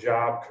between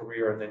job,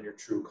 career, and then your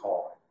true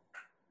calling.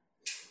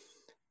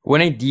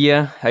 One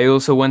idea I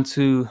also want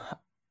to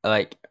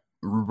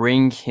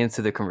bring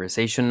into the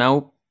conversation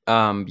now,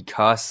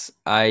 because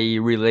I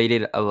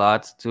related a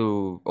lot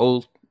to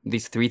all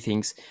these three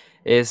things,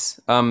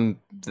 is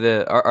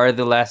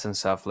the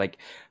lessons of like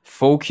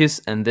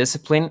focus and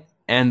discipline,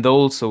 and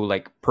also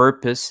like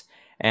purpose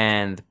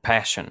and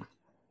passion.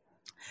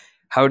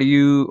 How do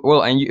you,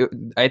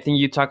 I think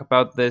you talk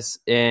about this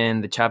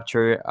in the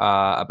chapter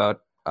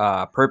about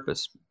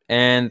purpose,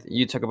 and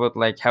you talk about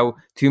like how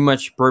too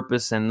much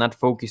purpose and not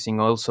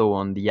focusing also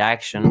on the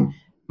action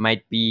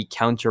might be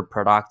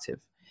counterproductive.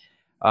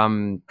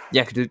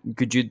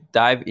 Could you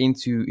dive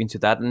into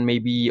that, and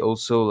maybe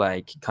also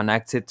like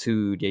connect it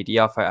to the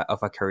idea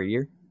of a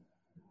career?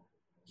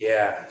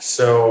 Yeah.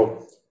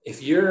 So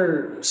if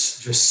you're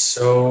just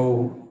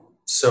so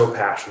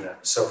passionate,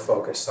 so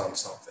focused on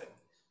something,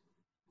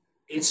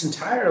 it's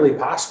entirely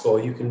possible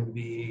you can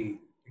be,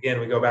 again,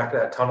 we go back to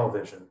that tunnel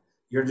vision.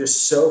 You're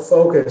just so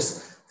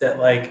focused that,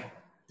 like,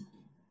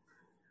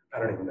 I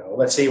don't even know,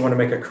 let's say you want to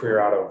make a career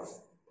out of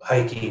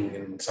hiking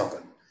and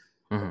something.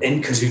 Mm-hmm.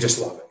 And because you just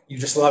love it. You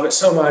just love it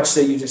so much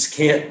that you just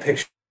can't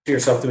picture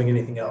yourself doing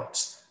anything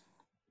else.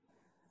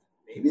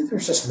 Maybe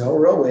there's just no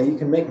real way you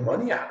can make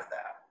money out of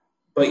that.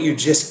 But you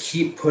just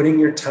keep putting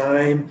your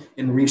time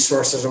and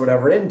resources or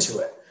whatever into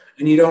it.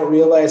 And you don't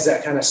realize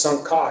that kind of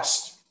sunk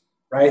cost,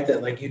 right?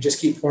 That like you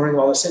just keep pouring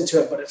all this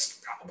into it, but it's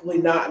probably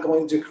not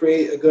going to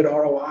create a good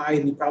ROI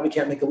and you probably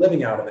can't make a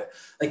living out of it.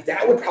 Like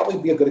that would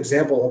probably be a good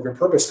example of your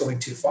purpose going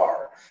too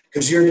far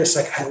because you're just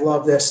like, I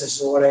love this. This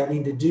is what I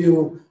need to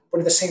do. But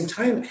at the same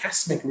time, it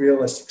has to make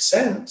realistic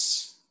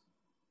sense.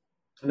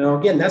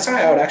 Again, that's how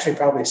I would actually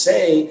probably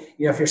say,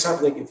 if you're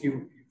something, if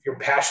your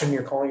passion,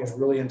 your calling is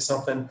really in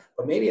something,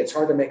 but maybe it's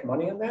hard to make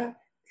money on that,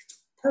 it's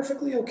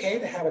perfectly okay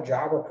to have a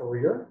job or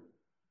career.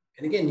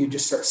 And again, you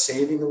just start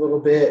saving a little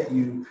bit.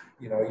 You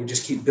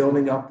just keep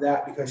building up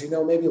that because,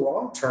 maybe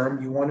long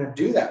term you want to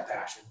do that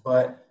passion.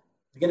 But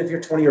again, if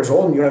you're 20 years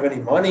old and you don't have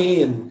any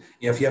money and,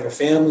 if you have a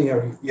family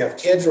or you have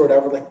kids or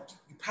whatever, like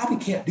you probably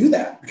can't do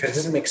that because it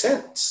doesn't make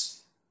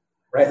sense,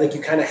 right? Like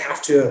you kind of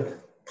have to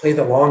play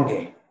the long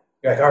game.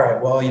 You're like, all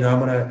right, well, I'm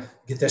going to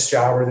get this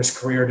job or this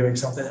career doing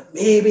something that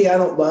maybe I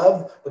don't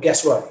love, but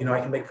guess what?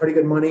 I can make pretty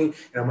good money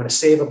and I'm going to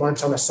save a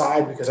bunch on the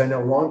side because I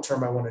know long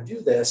term I want to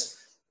do this.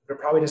 But it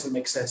probably doesn't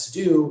make sense to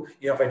do,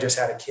 if I just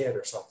had a kid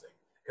or something.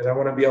 because I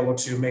want to be able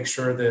to make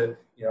sure that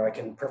I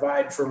can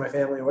provide for my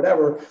family or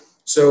whatever.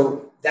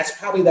 So that's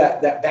probably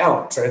that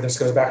balance, right? This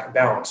goes back to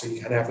balance. So you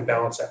kind of have to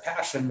balance that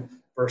passion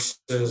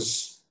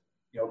versus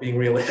being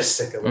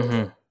realistic a little Hmm.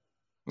 bit.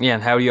 Yeah,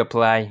 and how you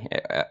apply,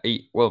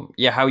 well,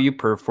 yeah, how you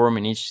perform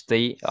in each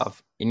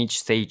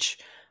stage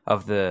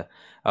of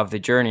the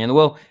journey. And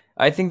well,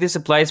 I think this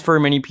applies for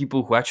many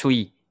people who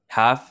actually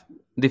have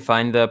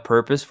defined the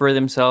purpose for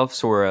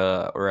themselves, or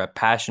a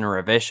passion or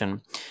a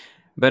vision.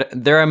 But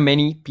there are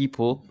many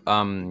people,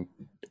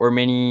 or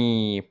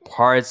many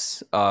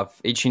parts of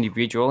each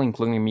individual,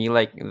 including me,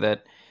 like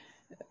that,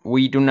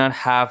 we do not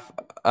have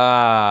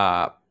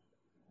uh,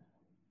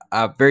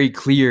 a very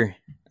clear,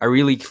 a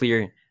really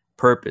clear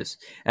purpose.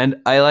 And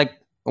I like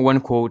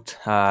one quote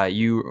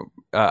you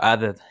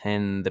added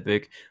in the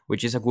book,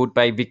 which is a quote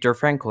by Viktor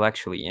Frankl,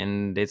 actually,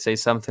 and it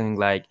says something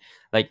like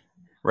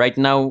right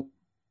now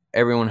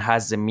everyone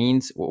has the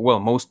means. Well,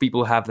 most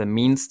people have the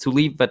means to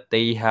live, but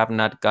they have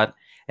not got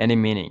any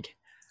meaning.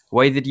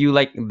 Why did you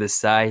like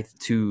decide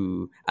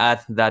to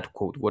add that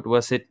quote? What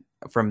was it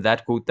from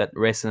that quote that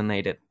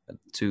resonated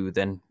to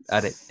then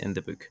add it in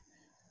the book?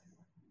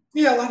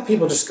 Yeah, a lot of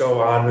people just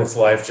go on with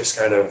life just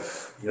kind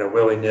of,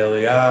 willy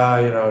nilly.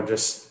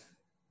 Just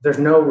there's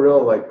no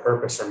real like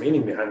purpose or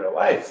meaning behind their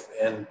life.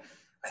 And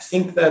I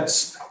think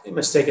that's probably a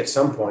mistake at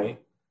some point.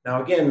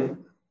 Now,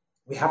 again,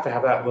 we have to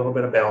have that little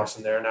bit of balance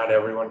in there. Not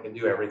everyone can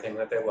do everything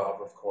that they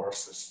love, of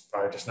course. It's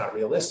probably just not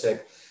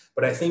realistic.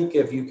 But I think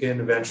if you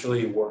can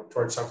eventually work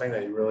towards something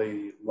that you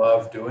really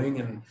love doing,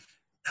 and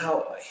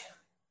now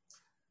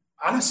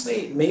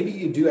honestly, maybe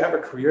you do have a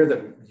career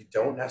that you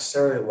don't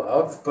necessarily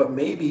love, but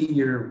maybe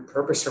your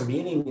purpose or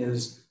meaning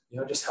is,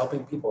 just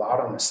helping people out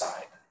on the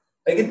side.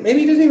 Like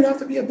maybe it doesn't even have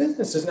to be a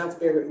business, it doesn't have to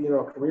be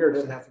a career, it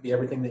doesn't have to be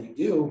everything that you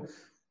do,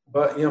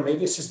 but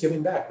maybe it's just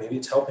giving back, maybe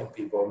it's helping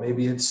people,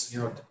 maybe it's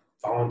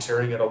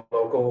volunteering at a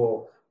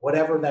local,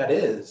 whatever that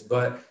is.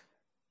 But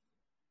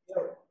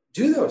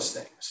do those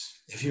things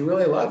if you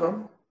really love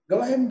them. Go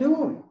ahead and do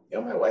them.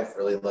 My wife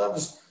really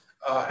loves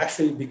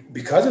actually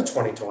because of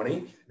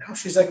 2020. Now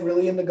she's like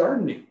really into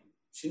gardening.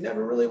 She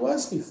never really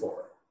was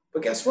before.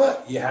 But guess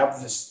what? You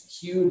have this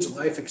huge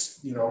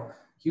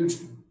huge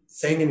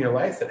thing in your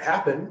life that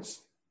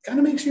happens. Kind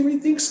of makes you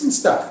rethink some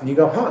stuff, and you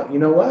go, huh? You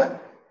know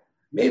what?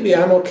 Maybe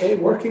I'm okay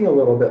working a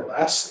little bit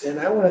less, and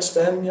I want to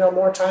spend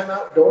more time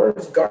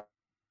outdoors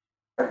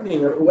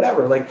gardening or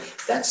whatever. Like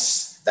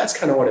that's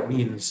kind of what it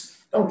means.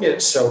 Don't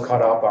get so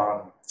caught up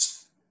on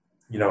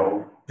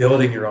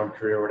building your own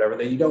career or whatever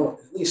that you don't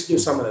at least do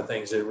some of the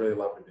things that you really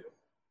love to do.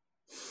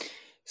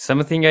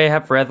 Something I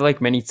have read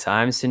like many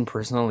times in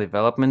personal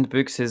development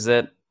books is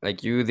that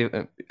like you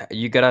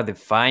gotta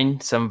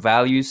define some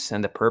values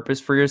and the purpose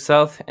for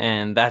yourself,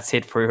 and that's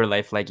it for your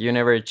life. Like you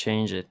never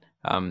change it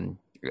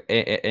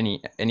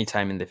any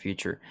time in the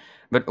future.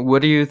 But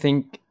what do you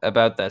think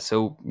about that?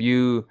 So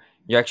you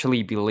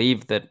actually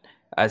believe that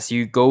as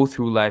you go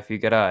through life, you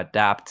gotta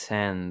adapt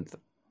and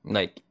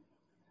like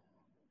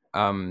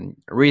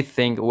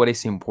rethink what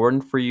is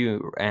important for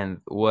you,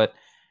 and what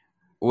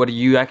do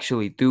you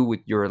actually do with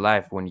your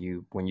life when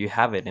you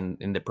have it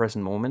in the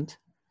present moment.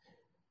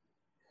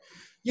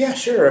 Yeah,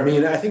 sure. I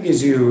mean, I think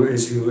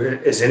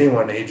as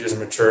anyone ages,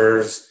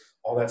 matures,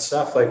 all that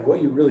stuff, like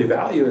what you really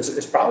value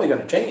is probably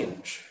going to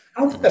change.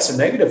 I don't think that's a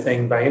negative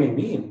thing by any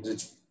means.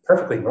 It's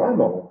perfectly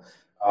normal.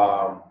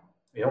 Um,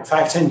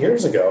 5, 10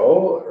 years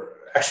ago, or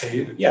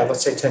actually, yeah,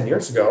 let's say 10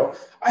 years ago,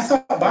 I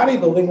thought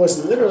bodybuilding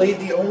was literally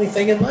the only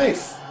thing in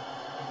life.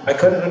 I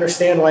couldn't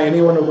understand why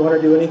anyone would want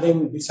to do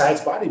anything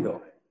besides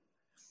bodybuilding.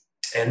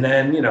 And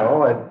then,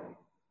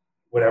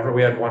 whatever,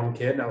 we had one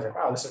kid, and I was like,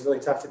 wow, this is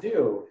really tough to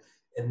do.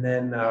 And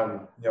then,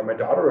 my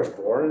daughter was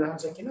born, and I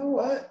was like, you know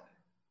what?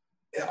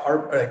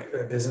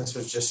 Our business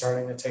was just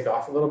starting to take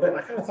off a little bit. And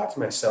I kind of thought to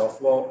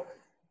myself, well,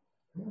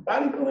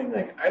 bodybuilding,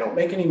 like, I don't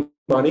make any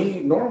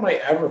money, nor am I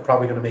ever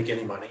probably going to make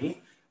any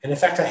money. And in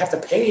fact, I have to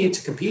pay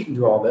to compete and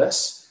do all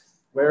this.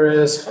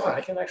 Whereas,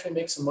 I can actually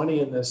make some money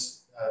in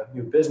this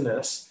new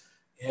business.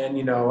 And,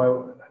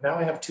 now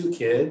I have 2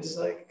 kids.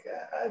 Like,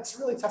 it's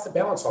really tough to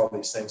balance all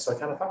these things. So I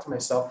kind of thought to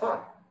myself,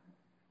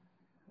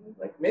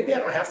 like maybe I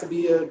don't have to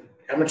be an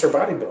amateur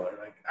bodybuilder.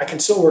 Like I can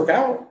still work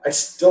out. I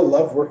still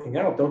love working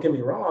out. Don't get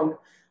me wrong,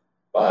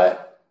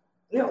 but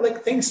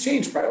like things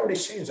change,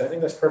 priorities change. I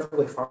think that's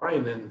perfectly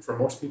fine, and for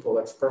most people,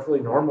 that's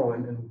perfectly normal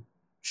and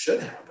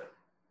should happen.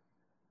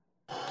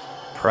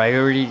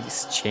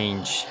 Priorities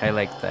change, I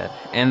like that,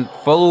 and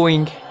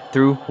following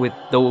through with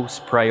those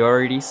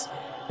priorities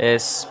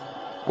is,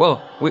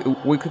 well,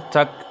 we could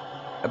talk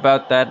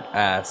about that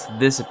as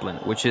discipline,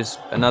 which is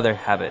another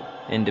habit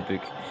in the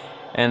book.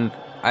 And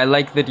I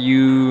like that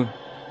you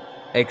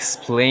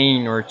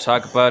explain or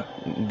talk about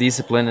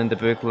discipline in the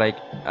book, like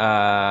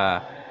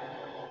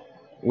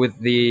with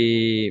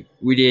the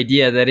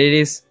idea that it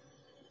is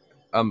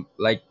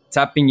like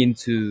tapping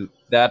into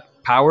that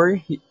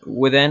power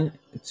within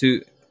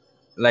to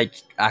like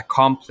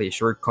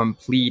accomplish or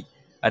complete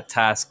a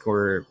task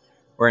or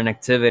an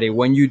activity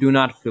when you do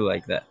not feel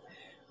like that.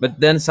 But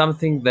then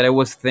something that I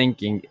was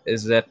thinking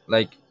is that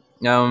like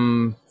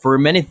For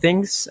many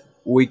things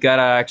we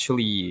gotta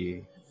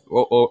actually,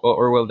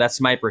 or well, that's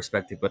my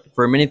perspective, but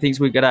for many things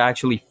we gotta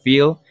actually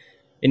feel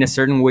in a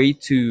certain way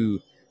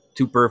to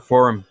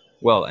perform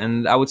well.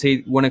 And I would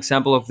say one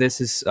example of this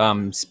is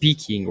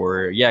speaking,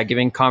 or yeah,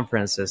 giving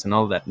conferences and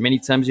all that. Many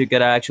times you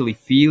gotta actually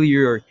feel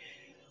your,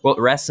 well,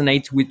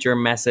 resonate with your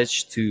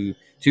message to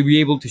be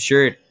able to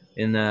share it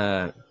in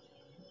a,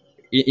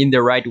 in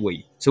the right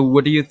way. So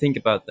what do you think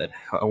about that?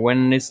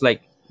 When is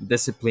like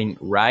discipline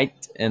right,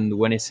 and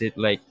when is it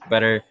like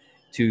better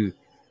to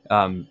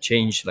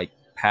change like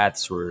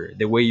paths or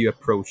the way you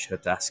approach a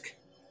task?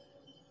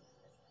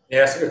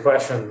 Yeah, that's a good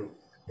question.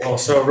 Well,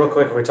 so real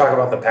quick, we talk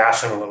about the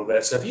passion a little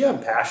bit. So if you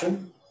have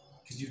passion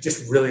because you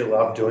just really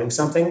love doing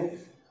something,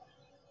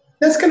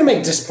 that's going to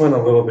make discipline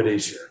a little bit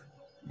easier.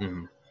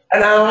 Mhm.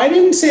 And now I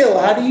didn't say a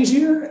lot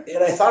easier,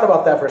 and I thought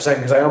about that for a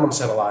second because I almost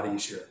said a lot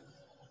easier,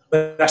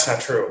 but that's not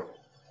true.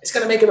 It's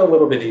going to make it a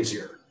little bit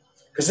easier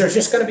because there's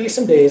just going to be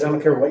some days, I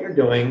don't care what you're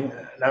doing.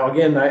 Now,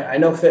 again, I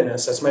know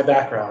fitness, that's my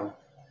background.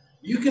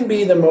 You can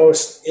be the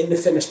most into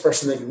fitness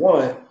person that you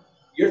want.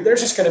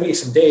 There's just going to be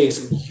some days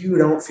when you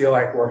don't feel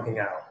like working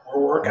out,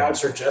 or Mhm.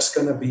 workouts are just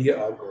going to be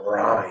a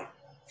grind.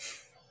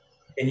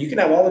 And you can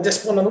have all the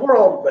discipline in the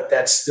world, but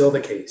that's still the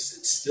case.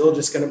 It's still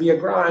just going to be a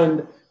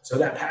grind. So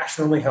that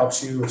passion only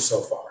helps you so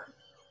far.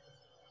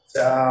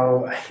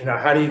 So,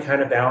 how do you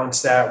kind of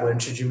balance that? When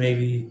should you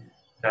maybe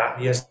not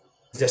be as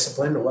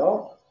disciplined?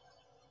 Well,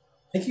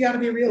 I think you got to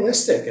be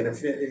realistic. And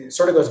if it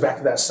sort of goes back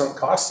to that sunk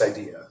cost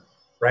idea,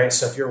 right?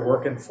 So if you're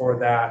working for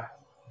that,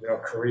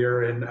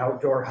 career in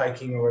outdoor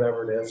hiking or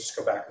whatever it is, just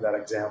go back to that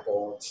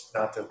example. It's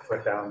not to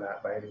put down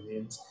that by any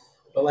means.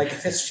 But like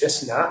if it's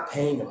just not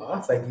paying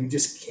off, like you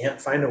just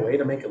can't find a way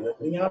to make a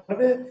living out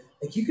of it,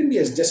 like you can be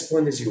as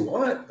disciplined as you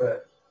want,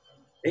 but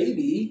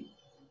maybe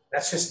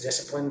that's just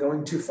discipline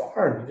going too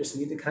far. And you just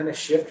need to kind of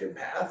shift your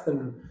path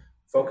and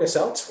focus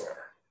elsewhere.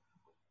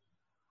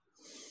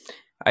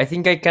 I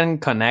think I can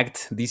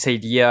connect this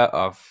idea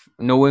of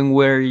knowing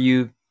where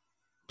you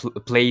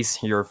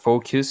place your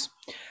focus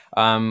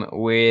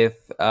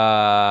with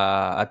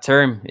a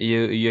term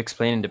you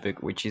explain in the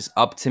book, which is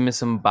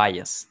optimism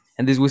bias.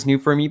 And this was new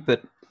for me,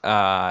 but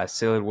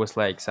still it was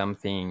like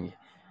something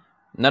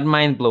not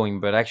mind blowing,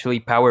 but actually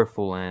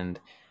powerful, and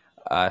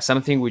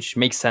something which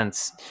makes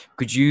sense.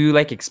 Could you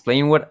like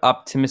explain what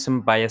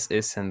optimism bias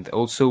is, and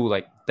also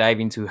like dive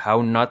into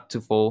how not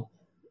to fall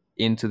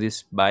into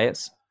this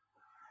bias?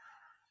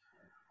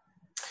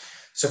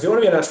 So if you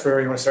want to be an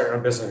entrepreneur, you want to start your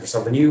own business or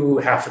something, you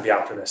have to be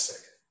optimistic,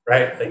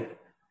 right? Like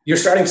you're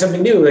starting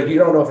something new, like you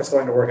don't know if it's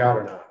going to work out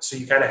or not. So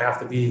you kind of have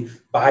to be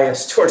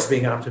biased towards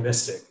being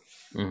optimistic.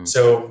 Mhm.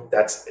 So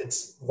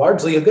it's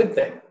largely a good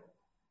thing.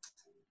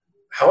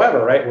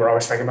 However, right, we're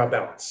always talking about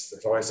balance.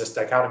 There's always this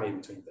dichotomy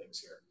between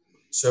things here.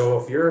 So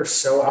if you're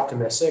so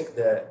optimistic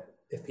that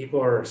if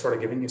people are sort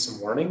of giving you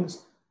some warnings,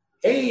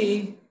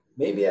 hey,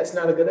 maybe that's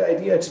not a good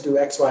idea to do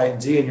X, Y,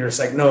 and Z, and you're just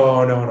like,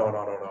 no, no, no,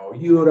 no, no, no,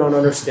 you don't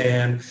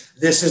understand.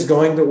 This is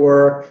going to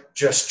work.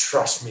 Just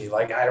trust me.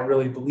 Like I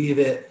really believe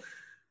it.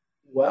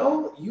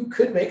 Well, you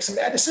could make some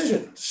bad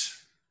decisions.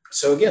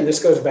 So again,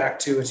 this goes back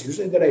to it's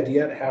usually a good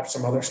idea to have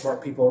some other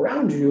smart people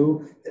around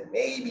you that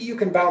maybe you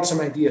can bounce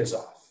some ideas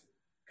off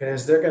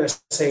because they're going to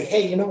say,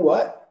 hey, you know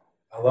what?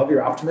 I love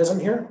your optimism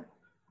here.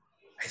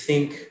 I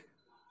think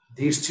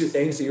these two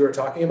things that you were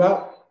talking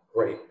about,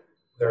 great.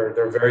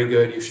 They're very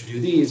good. You should do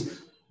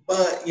these.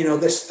 But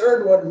this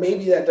third one,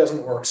 maybe that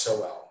doesn't work so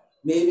well.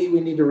 Maybe we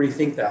need to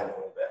rethink that a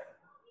little bit.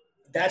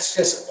 That's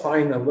just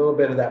applying a little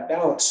bit of that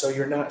balance so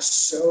you're not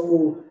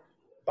so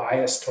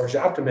biased towards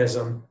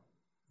optimism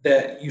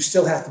that you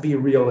still have to be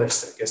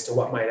realistic as to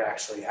what might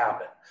actually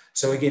happen.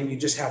 So again, you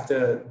just have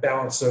to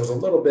balance those a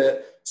little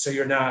bit so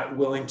you're not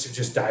willing to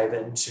just dive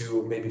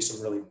into maybe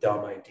some really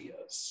dumb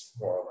ideas,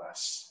 more or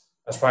less.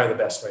 That's probably the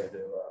best way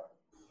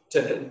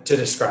to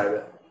describe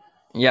it.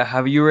 Yeah,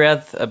 have you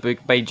read a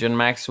book by John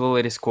Maxwell?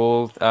 It is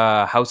called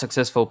How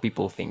Successful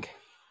People Think.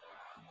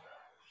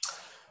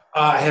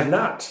 I have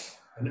not.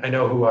 I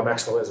know who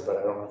Maxwell is, but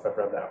I don't know if I've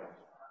read that one.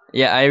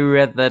 Yeah, I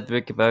read that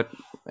book about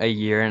a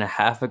year and a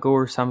half ago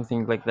or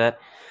something like that.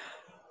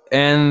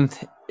 And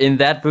in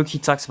that book, he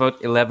talks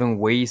about 11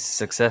 ways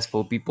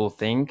successful people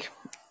think.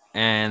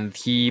 And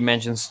he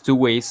mentions two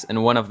ways,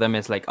 and one of them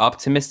is like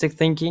optimistic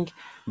thinking,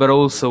 but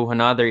also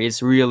another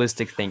is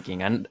realistic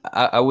thinking. And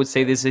I would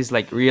say this is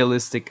like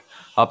realistic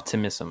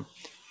optimism,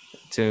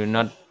 to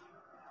not,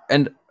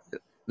 and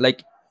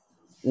like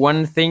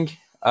one thing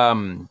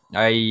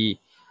I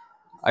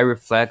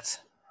reflect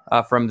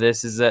from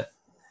this is that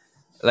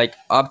like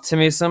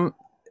optimism,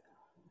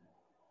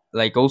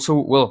 like also,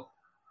 well,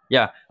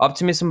 yeah,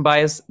 optimism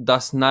bias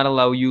does not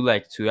allow you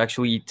like to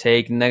actually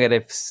take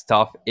negative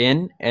stuff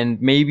in,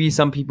 and maybe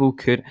some people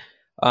could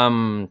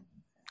um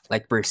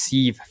like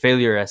perceive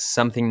failure as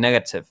something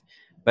negative,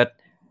 but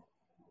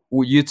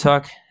would you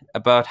talk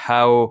about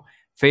how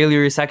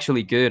failure is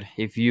actually good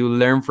if you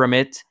learn from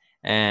it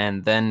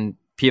and then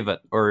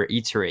pivot or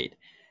iterate?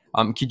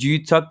 Could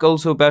you talk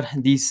also about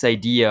this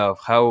idea of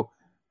how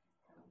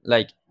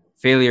like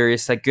failure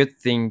is a good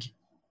thing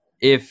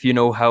if you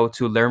know how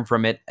to learn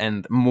from it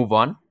and move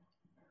on.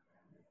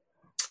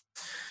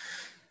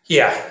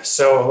 Yeah.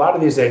 So a lot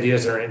of these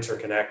ideas are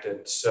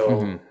interconnected.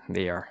 So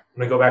They are.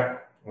 when we go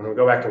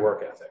back to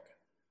work ethic,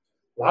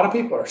 a lot of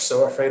people are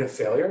so afraid of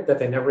failure that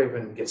they never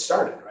even get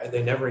started, right?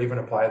 They never even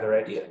apply their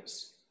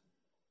ideas.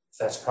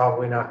 That's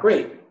probably not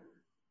great.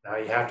 Now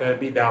you have to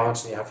be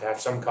balanced and you have to have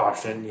some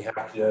caution. You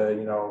have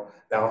to,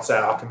 balance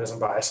that optimism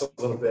bias a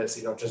little bit so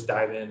you don't just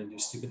dive in and do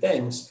stupid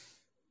things.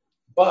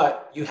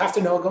 But you have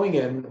to know going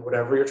in,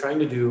 whatever you're trying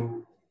to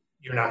do,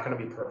 you're not going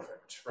to be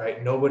perfect,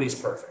 right? Nobody's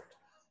perfect.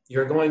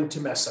 You're going to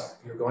mess up.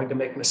 You're going to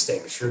make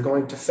mistakes. You're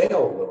going to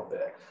fail a little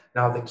bit.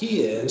 Now, the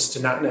key is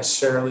to not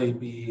necessarily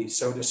be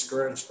so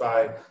discouraged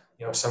by,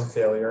 some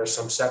failures,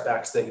 some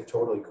setbacks that you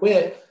totally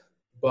quit,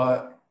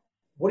 but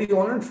what do you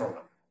learn from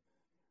them,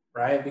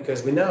 right?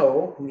 Because we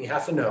know, and you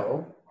have to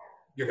know,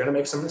 you're going to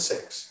make some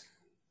mistakes.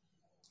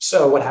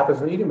 So what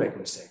happens when you do make a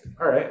mistake?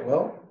 All right,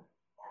 well,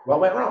 what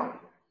went wrong?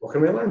 What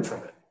can we learn from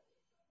it?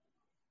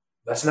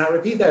 Let's not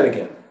repeat that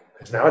again,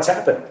 because now it's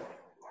happened.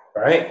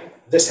 All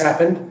right, this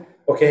happened.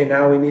 Okay,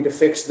 now we need to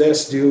fix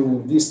this,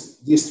 do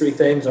these three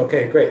things.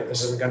 Okay, great.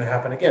 This isn't going to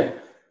happen again.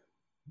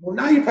 Well,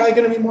 now you're probably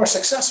going to be more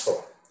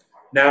successful.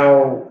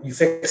 Now you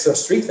fix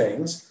those three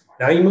things.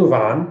 Now you move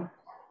on.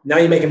 Now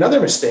you make another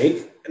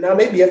mistake, and now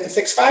maybe you have to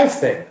fix five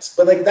things.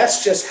 But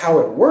that's just how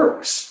it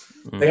works.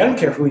 I don't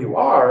care who you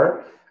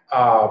are.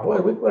 Boy,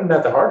 we learned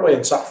that the hard way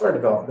in software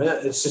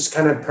development. It's just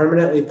kind of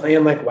permanently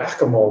playing like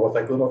whack-a-mole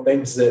with little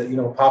things that,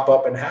 pop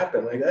up and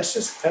happen. That's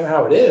just kind of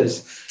how it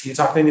is. You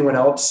talk to anyone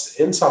else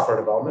in software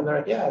development, they're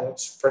like, yeah,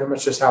 that's pretty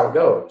much just how it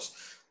goes.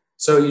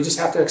 So you just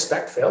have to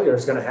expect failure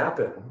is going to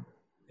happen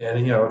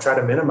and, try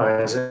to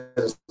minimize it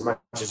as much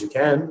as you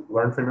can.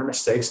 Learn from your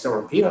mistakes,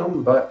 don't repeat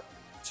them, but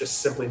just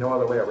simply no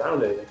other way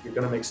around it. If you're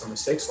going to make some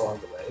mistakes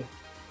along the way,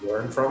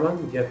 learn from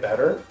them, get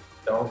better.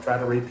 Don't try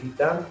to repeat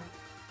them.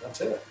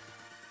 That's it.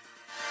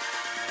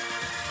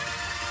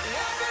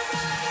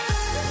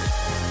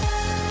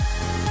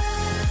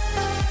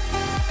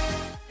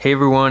 Hey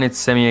everyone, it's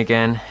Semi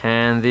again,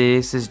 and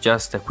this is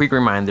just a quick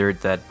reminder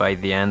that by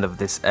the end of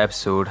this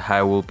episode,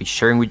 I will be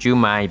sharing with you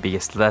my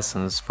biggest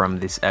lessons from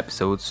this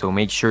episode, so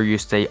make sure you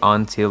stay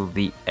until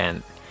the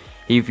end.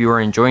 If you are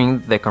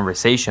enjoying the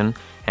conversation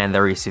and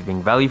are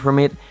receiving value from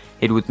it,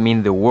 it would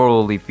mean the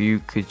world if you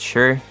could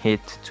share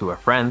it to a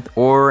friend,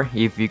 or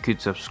if you could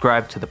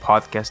subscribe to the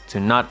podcast to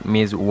not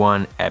miss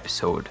one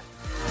episode.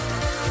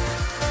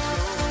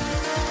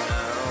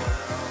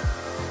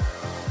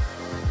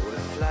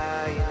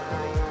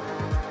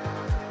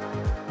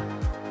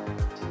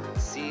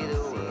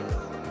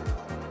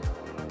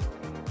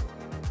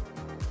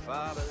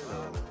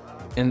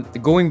 And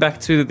going back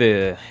to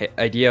the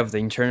idea of the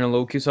internal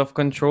locus of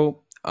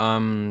control,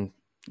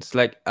 it's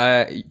like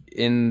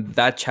in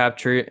that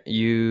chapter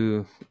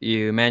you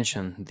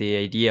mentioned the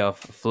idea of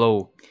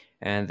flow,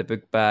 and the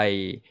book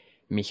by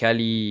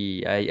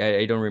Mihaly.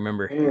 I don't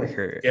remember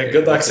her. Yeah,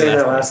 good luck saying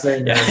that last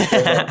name.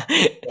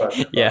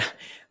 Yeah,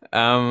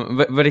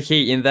 but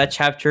okay, in that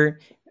chapter,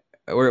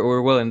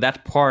 or well, in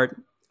that part,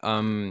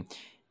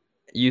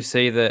 you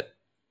say that,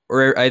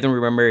 or I don't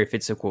remember if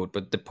it's a quote,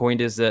 but the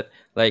point is that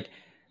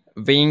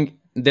being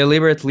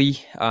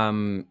deliberately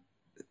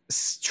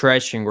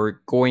stretching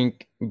or going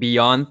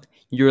beyond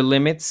your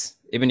limits,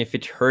 even if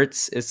it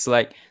hurts, it's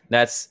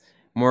that's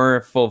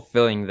more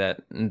fulfilling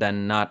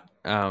than not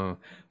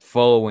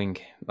following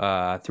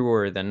through,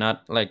 or than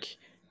not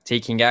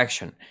taking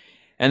action.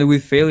 And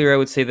with failure, I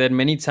would say that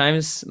many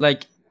times,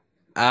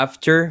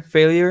 after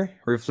failure,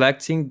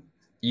 reflecting,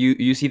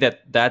 you see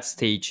that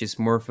stage is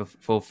more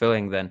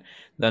fulfilling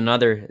than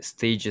other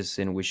stages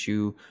in which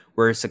you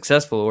were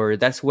successful. Or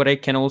that's what I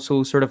can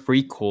also sort of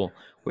recall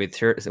with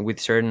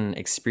certain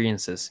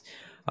experiences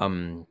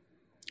in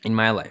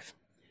my life.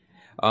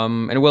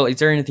 And well, is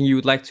there anything you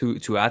would like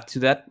to add to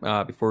that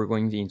before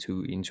going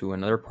into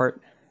another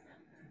part?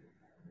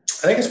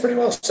 I think it's pretty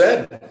well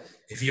said.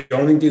 If you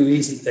only do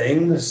easy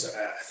things,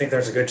 I think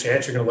there's a good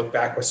chance you're going to look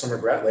back with some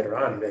regret later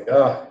on and be like,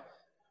 oh,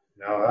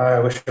 no, I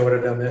wish I would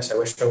have done this. I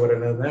wish I would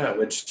have done that,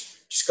 which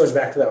just goes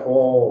back to that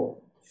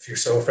whole, if you're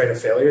so afraid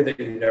of failure that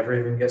you never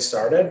even get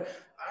started,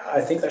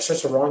 I think that's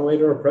just a wrong way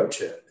to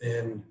approach it.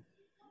 And,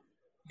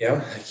 you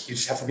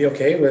just have to be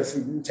okay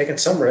with taking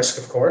some risk,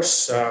 of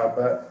course,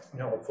 but,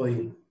 hopefully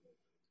you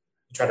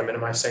try to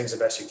minimize things the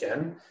best you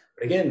can.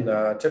 But again,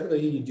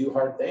 typically you do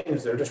hard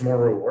things, they're just more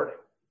rewarding.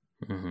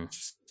 Mm-hmm.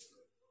 Just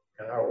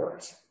kind of how it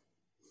works.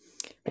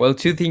 Well,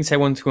 two things I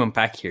want to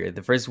unpack here.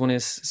 The first one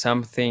is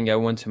something I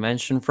want to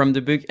mention from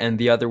the book, and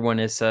the other one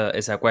is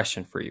a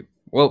question for you.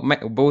 Well,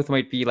 both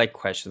might be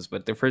questions,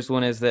 but the first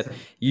one is that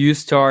you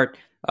start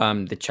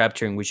the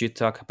chapter in which you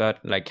talk about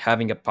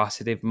having a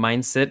positive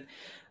mindset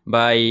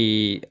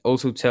by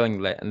also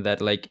telling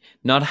that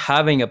not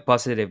having a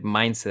positive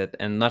mindset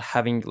and not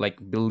having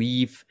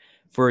belief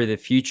for the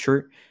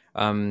future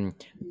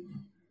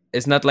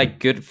it's not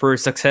good for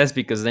success,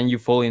 because then you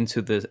fall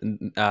into the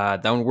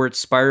downward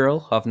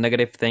spiral of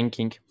negative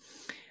thinking.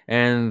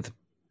 And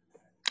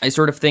I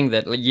sort of think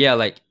that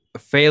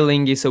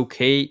failing is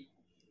okay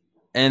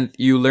and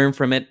you learn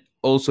from it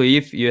also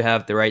if you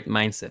have the right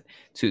mindset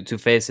to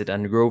face it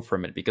and grow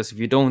from it. Because if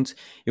you don't,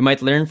 you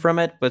might learn from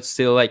it but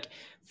still like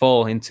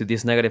fall into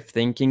this negative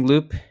thinking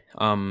loop,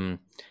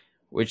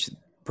 which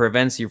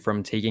prevents you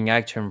from taking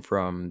action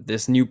from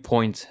this new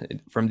point,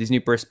 from this new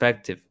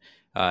perspective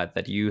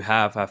that you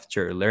have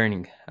after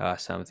learning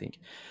something.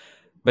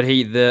 But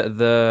hey,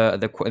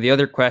 the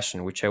other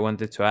question which I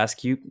wanted to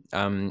ask you,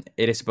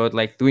 it is about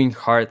like doing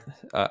hard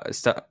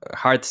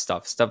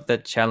stuff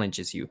that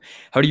challenges you.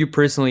 How do you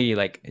personally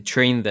like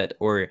train that,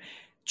 or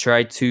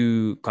try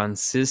to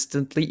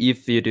consistently,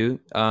 if you do,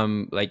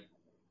 like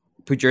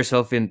put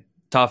yourself in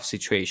tough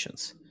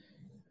situations?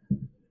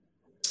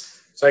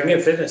 So I can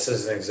give fitness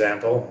as an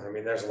example. I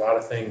mean, there's a lot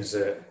of things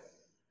that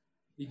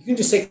you can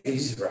just take the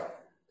easy route.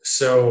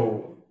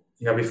 So,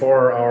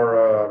 before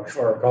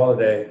our call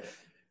today,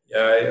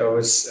 I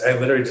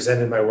literally just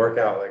ended my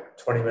workout like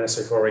 20 minutes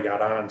before we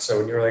got on. So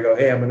when you were like, "Oh,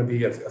 hey, I'm going to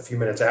be a few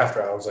minutes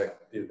after," I was like,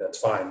 "Dude, that's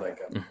fine." Like,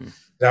 Hmm.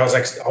 I was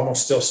like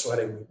almost still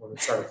sweating when it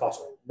started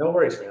falling. No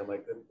worries, man.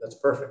 Like that's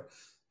perfect.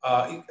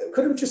 It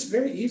could have just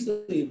very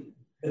easily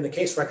been the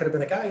case where I could have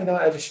been like,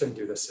 I just shouldn't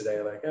do this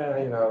today. Like,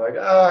 I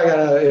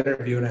got an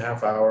interview in a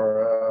half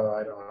hour.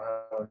 I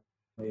don't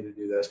need to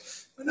do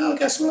this. But no,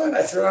 guess what?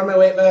 I threw on my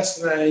weight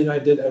vest and I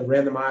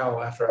ran the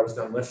mile after I was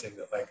done lifting.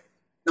 But like,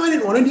 no, I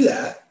didn't want to do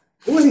that.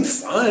 It wasn't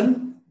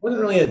fun. It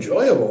wasn't really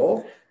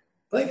enjoyable.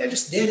 But like, I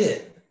just did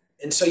it.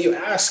 And so you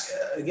ask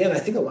again. I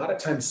think a lot of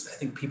times, I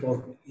think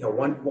people,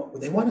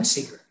 they want a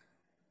secret.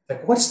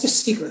 Like, what's the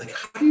secret? Like,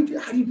 how do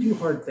you do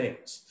hard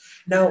things?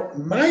 Now,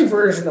 my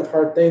version of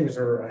hard things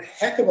are a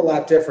heck of a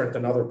lot different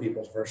than other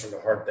people's version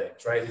of hard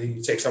things, right?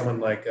 You take someone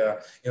like,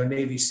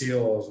 Navy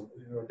SEALs,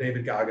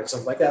 David Goggins,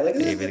 something like that. Like,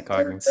 David they're,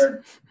 Coggins.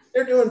 they're,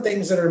 they're doing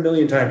things that are a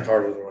million times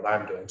harder than what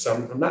I'm doing. So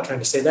I'm not trying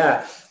to say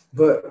that.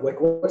 But,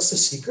 like, what's the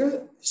secret?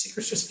 The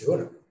secret's just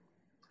doing it.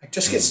 Like,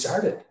 just get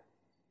started.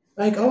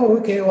 Like, oh,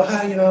 okay, well,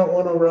 I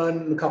want to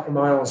run a couple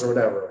miles or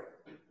whatever.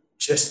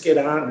 Just get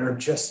on or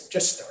just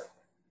start.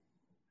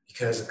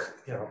 Because,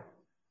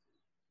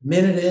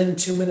 minute in,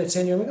 2 minutes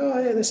in, you're like, oh,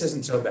 yeah, this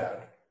isn't so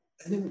bad.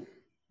 And then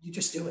you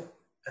just do it.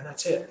 And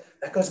that's it.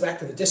 That goes back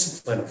to the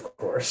discipline, of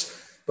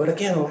course. But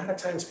again, a lot of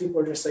times people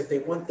are just like, they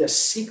want this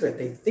secret.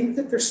 They think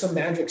that there's some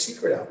magic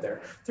secret out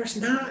there. There's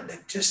not.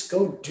 Just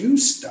go do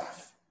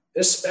stuff,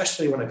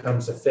 especially when it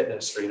comes to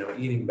fitness or,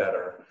 eating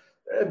better.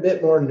 A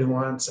bit more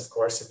nuance, of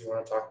course, if you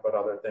want to talk about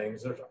other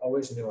things. There's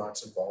always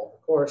nuance involved,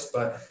 of course.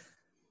 But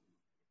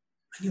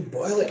when you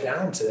boil it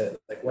down to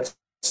like, what's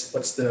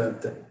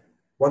the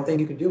one thing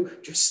you can do?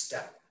 Just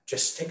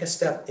take a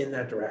step in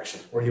that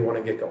direction where you want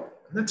to get going.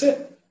 And that's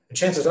it. And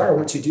chances are,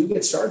 once you do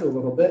get started a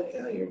little bit,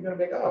 you're going to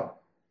be like, oh,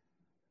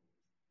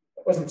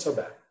 that wasn't so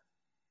bad.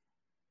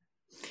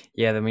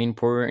 Yeah, the main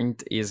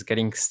point is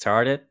getting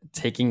started,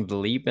 taking the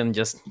leap, and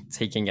just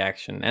taking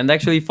action. And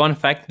actually, fun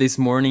fact: this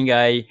morning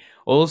I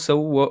also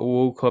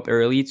woke up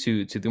early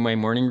to do my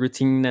morning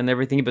routine and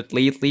everything. But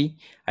lately,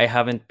 I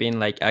haven't been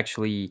like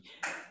actually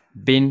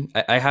been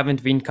I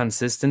haven't been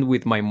consistent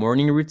with my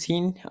morning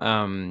routine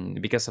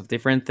because of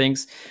different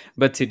things.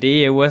 But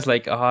today I was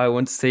like, oh, I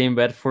want to stay in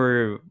bed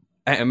for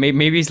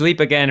maybe sleep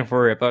again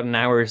for about an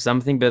hour or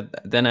something.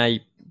 But then I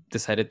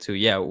decided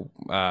to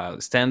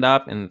stand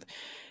up and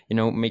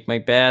make my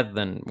bed,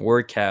 then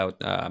work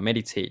out,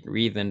 meditate,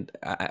 read. And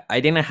I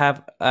didn't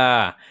have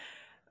a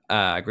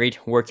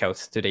great workout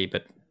today,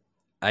 but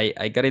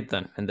I got it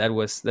done, and that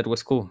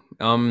was cool.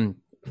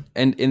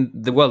 And in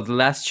the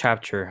last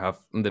chapter of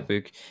the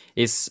book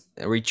is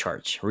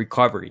recharge,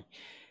 recovery.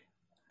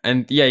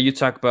 And yeah, you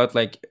talk about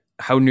like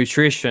how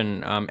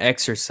nutrition,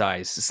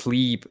 exercise,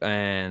 sleep,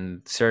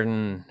 and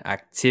certain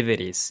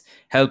activities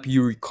help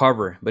you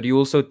recover. But you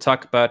also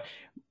talk about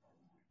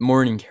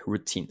morning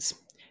routines,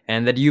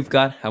 and that you've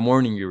got a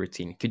morning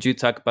routine. Could you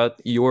talk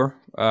about your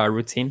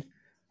routine?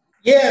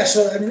 Yeah,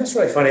 so I mean that's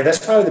really funny.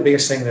 That's probably the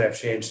biggest thing that I've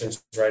changed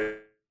since writing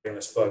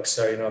this book.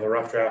 So the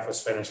rough draft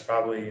was finished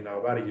probably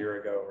about a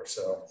year ago or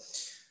so.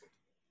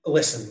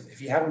 Listen,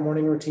 if you have a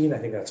morning routine, I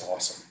think that's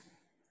awesome,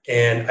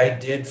 and I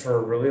did for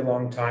a really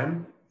long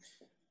time.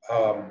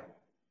 Um,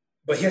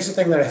 but here's the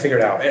thing that I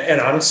figured out, and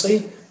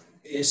honestly,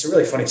 it's a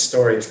really funny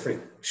story. It's a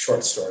pretty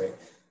short story.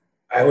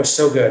 I was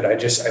so good. I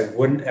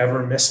wouldn't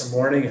ever miss a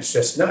morning. It's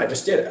just no, I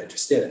just did it. I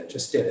just did it.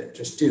 Just did it.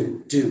 Just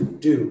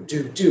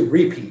do,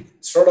 repeat.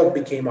 Sort of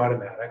became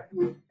automatic,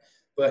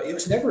 but it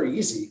was never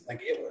easy.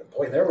 Like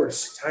boy, there were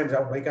times I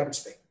would wake up and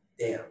say,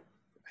 "Damn,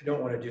 I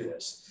don't want to do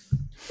this."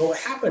 But what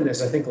happened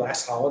is, I think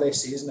last holiday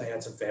season, I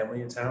had some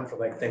family in town for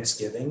like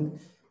Thanksgiving,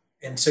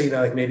 and so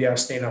like maybe I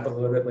was staying up a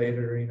little bit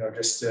later,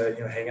 just to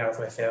hang out with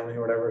my family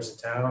or whatever was in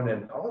town.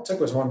 And all it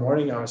took was one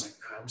morning. I was like,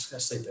 nah, I'm just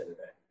gonna sleep in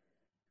today.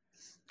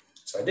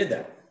 So I did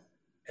that.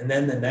 And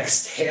then the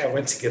next day I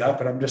went to get up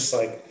and I'm just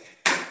like,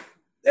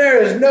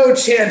 there is no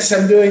chance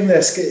I'm doing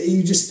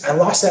this. I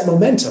lost that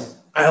momentum.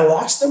 I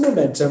lost the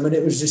momentum and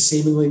it was just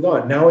seemingly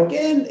gone. Now,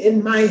 again,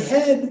 in my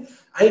head,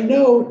 I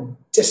know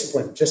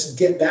discipline, just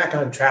get back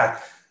on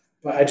track.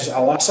 But I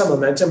lost some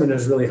momentum and it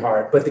was really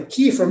hard. But the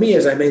key for me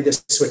is I made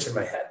this switch in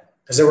my head.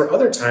 because there were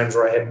other times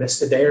where I had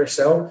missed a day or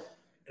so,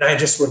 and I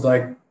just would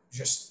like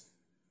just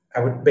I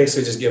would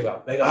basically just give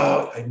up. Like,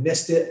 oh, I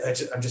missed it.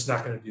 I'm just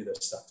not going to do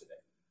this stuff today.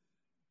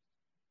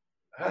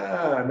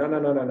 No, no,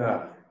 no, no,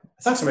 no.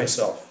 I thought to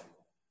myself,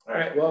 all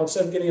right, well,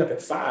 instead of getting up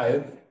at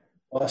 5,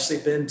 well, I'll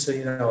sleep into,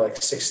 like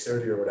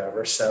 6:30 or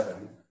whatever,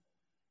 7.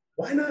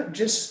 Why not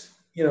just,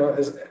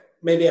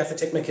 maybe I have to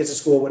take my kids to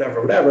school,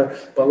 whatever.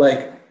 But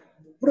like,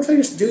 what if I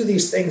just do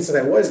these things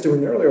that I was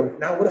doing earlier?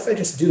 Now, what if I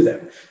just do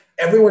them?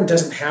 Everyone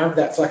doesn't have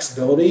that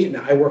flexibility.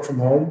 Now, I work from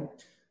home.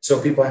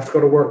 So people have to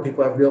go to work,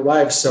 people have real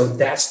lives. So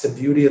that's the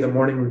beauty of the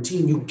morning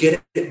routine. You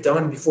get it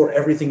done before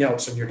everything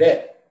else in your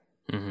day.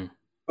 Mm-hmm.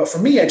 But for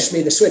me, I just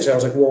made the switch. I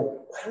was like,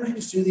 well, why don't I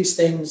just do these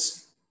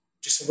things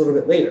just a little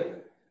bit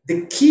later?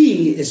 The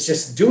key is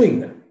just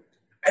doing them.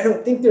 I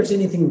don't think there's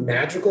anything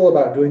magical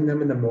about doing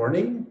them in the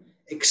morning,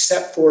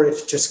 except for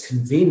it's just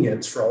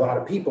convenience for a lot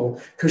of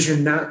people because you're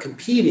not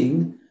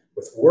competing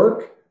with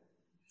work,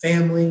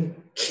 family,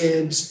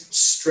 kids,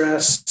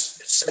 stress,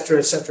 et cetera,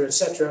 et cetera, et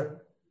cetera.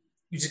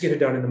 You just get it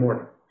done in the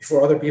morning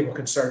before other people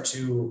can start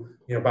to,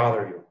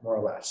 bother you, more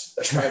or less.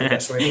 That's probably the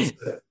best way to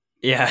do it.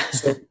 Yeah.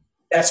 So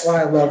that's why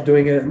I love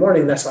doing it in the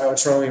morning. That's why I would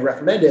strongly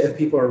recommend it if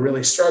people are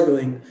really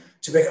struggling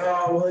to be like,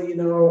 oh,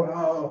 well,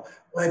 oh,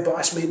 my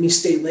boss made me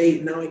stay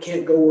late. Now I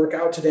can't go work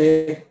out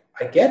today.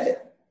 I get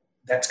it.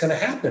 That's going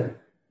to happen.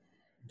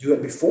 Do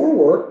it before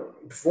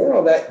work, before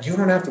all that. You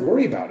don't have to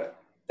worry about it.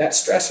 That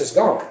stress is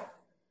gone.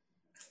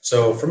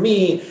 So for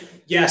me,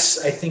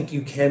 yes, I think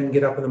you can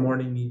get up in the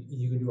morning.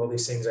 You can do all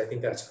these things. I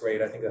think that's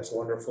great. I think that's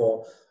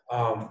wonderful.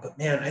 But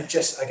man, I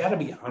got to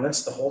be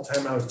honest. The whole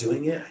time I was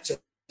doing it,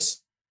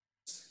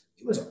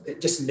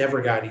 it just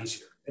never got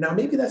easier. And now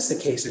maybe that's the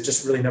case. It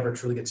just really never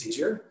truly gets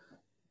easier.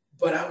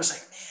 But I was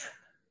like, man,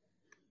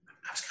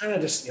 I was kind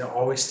of just,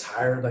 always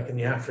tired, like in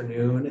the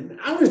afternoon. And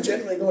I was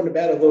generally going to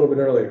bed a little bit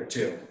earlier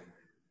too.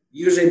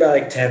 Usually by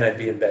like 10, I'd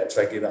be in bed.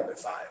 So I get up at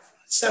 5.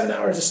 7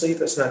 hours of sleep,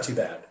 that's not too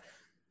bad.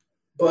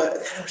 But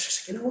then I was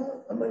just like, you know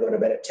what? I'm going to go to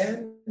bed at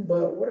 10,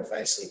 but what if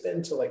I sleep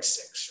into like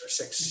 6 or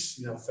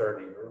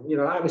 6:30?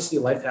 Or, obviously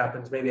life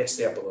happens. Maybe I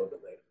stay up a little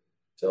bit later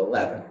till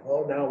 11.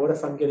 Well, now what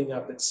if I'm getting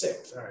up at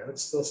 6? All right,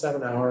 it's still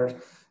 7 hours.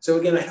 So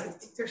again, I don't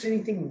think there's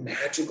anything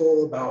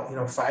magical about,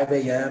 5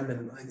 a.m.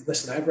 And like,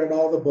 listen, I've read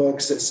all the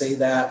books that say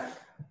that.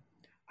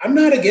 I'm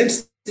not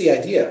against the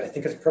idea. I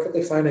think it's a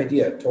perfectly fine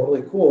idea.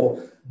 Totally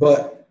cool.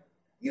 But,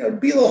 be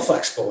a little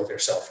flexible with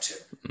yourself too.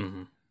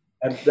 Mm-hmm.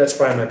 That's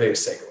probably my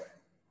biggest takeaway.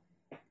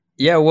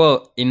 Yeah,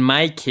 well, in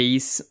my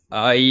case,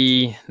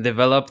 I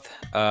developed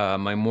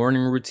my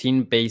morning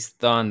routine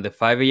based on the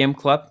 5 a.m.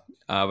 Club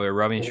by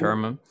Robin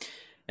Sharma.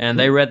 And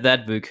I read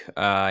that book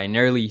in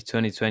early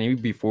 2020,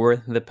 before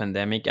the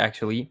pandemic,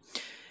 actually.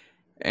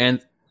 And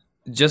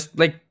just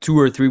like 2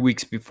 or 3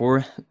 weeks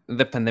before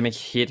the pandemic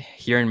hit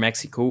here in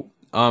Mexico,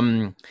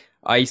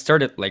 I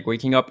started like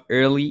waking up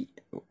early.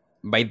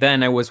 By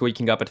then, I was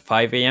waking up at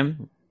 5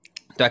 a.m.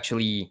 to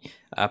actually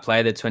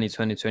apply the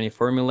 2020-20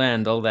 formula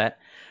and all that.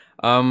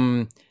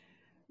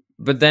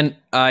 But then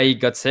I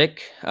got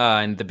sick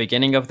in the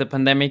beginning of the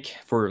pandemic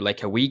for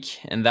like a week.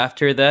 And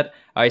after that,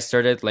 I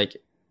started like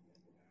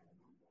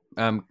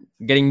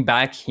getting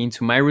back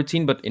into my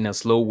routine, but in a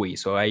slow way.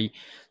 So I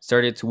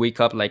started to wake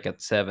up like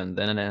at 7,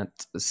 then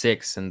at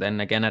 6, and then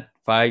again at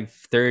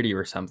 5:30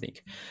 or something.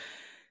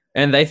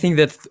 And I think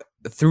that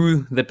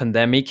through the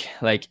pandemic,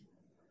 like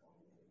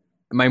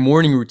my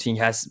morning routine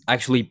has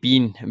actually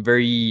been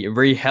very,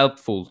 very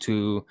helpful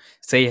to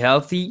stay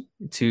healthy,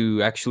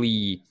 to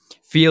actually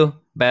feel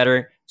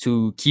better,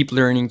 to keep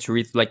learning, to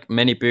read like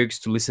many books,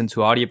 to listen to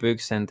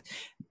audiobooks, and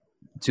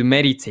to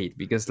meditate.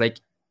 Because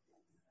like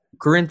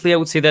currently, I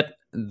would say that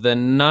the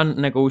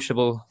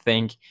non-negotiable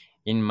thing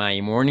in my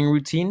morning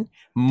routine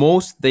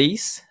most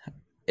days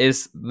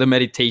is the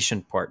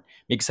meditation part,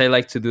 because I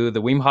like to do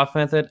the Wim Hof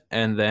method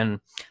and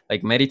then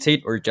like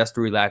meditate or just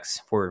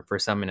relax for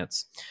some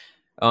minutes.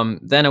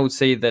 Then I would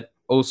say that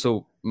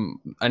also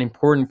an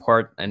important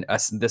part, and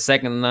as the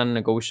second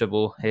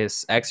non-negotiable,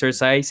 is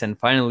exercise, and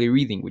finally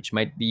reading, which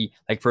might be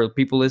like, for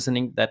people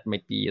listening, that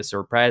might be a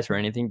surprise or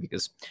anything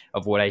because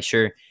of what I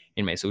share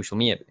in my social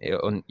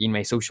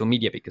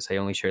media, because I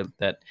only share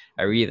that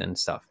I read and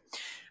stuff.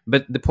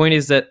 But the point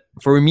is that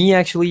for me,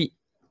 actually,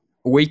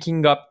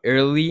 waking up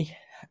early,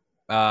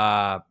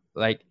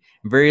 like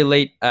very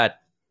late at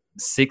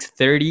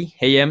 6:30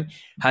 a.m.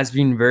 has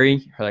been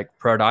very like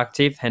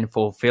productive and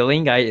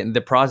fulfilling.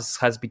 The process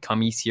has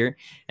become easier,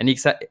 and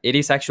it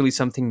is actually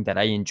something that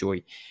I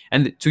enjoy.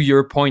 And to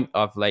your point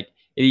of like,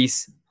 it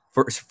is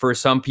for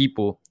some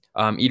people,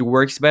 it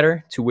works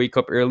better to wake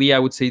up early. I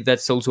would say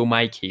that's also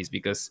my case,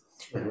 because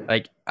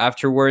like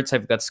afterwards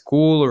I've got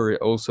school, or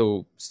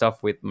also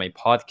stuff with my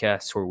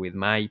podcast or with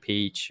my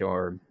page,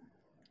 or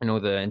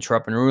the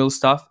entrepreneurial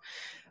stuff.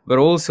 But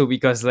also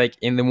because like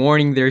in the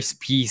morning there's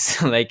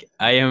peace. Like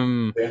I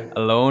am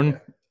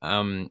alone,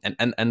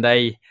 and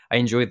I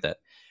enjoyed that.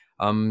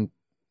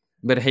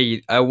 But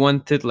hey, I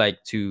wanted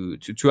like to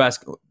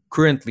ask,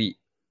 currently,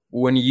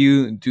 when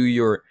you do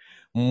your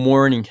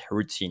morning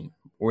routine,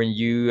 when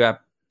you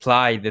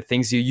apply the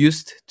things you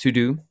used to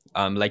do,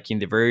 like in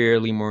the very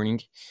early morning,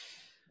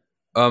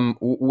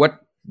 what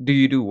do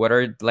you do? What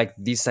are like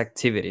these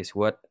activities?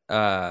 What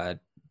and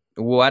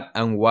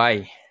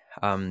why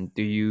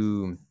do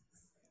you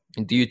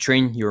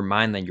train your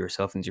mind and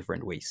yourself in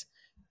different ways?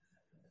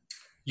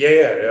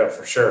 Yeah,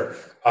 for sure.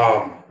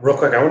 Real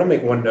quick, I want to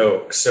make one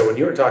note. So when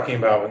you were talking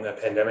about when the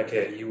pandemic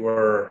hit, you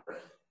were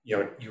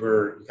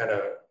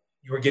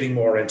getting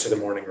more into the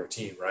morning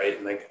routine, right?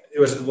 And like it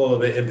was a little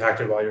bit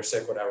impacted while you're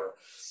sick, whatever.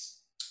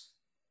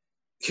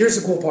 Here's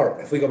the cool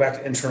part. If we go back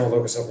to internal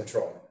locus of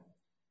control,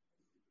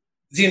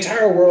 the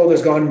entire world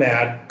has gone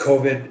mad.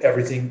 COVID,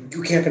 everything.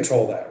 You can't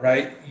control that,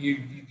 right?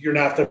 You're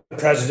not the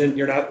president.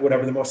 You're not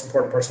whatever the most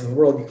important person in the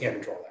world. You can't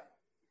control that.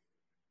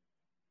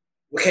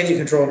 What can you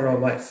control in your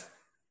own life?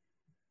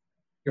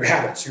 Your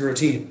habits, your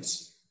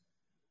routines.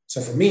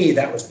 So for me,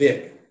 that was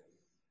big.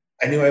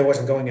 I knew I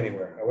wasn't going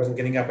anywhere. I wasn't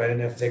getting up. I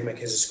didn't have to take my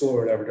kids to school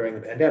or whatever during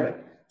the pandemic.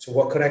 So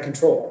what could I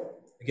control?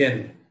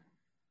 Again,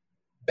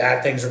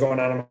 bad things are going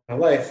on in my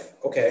life.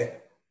 Okay,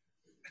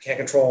 I can't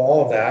control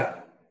all of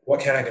that.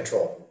 What can I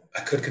control? I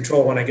could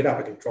control when I get up.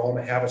 I could control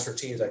my habits,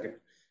 routines. I could,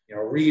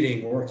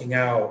 reading, working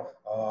out,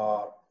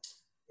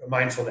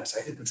 mindfulness.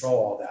 I could control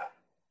all that.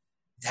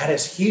 That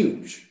is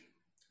huge.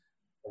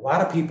 A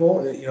lot of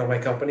people, my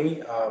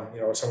company,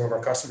 some of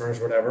our customers,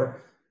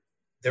 whatever,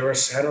 there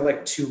was kind of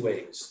like two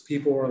ways.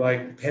 People were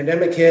like,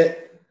 pandemic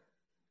hit,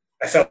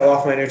 I fell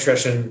off my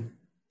nutrition,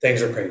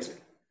 things are crazy.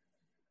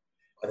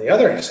 On the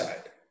other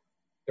side,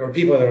 there were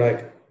people that are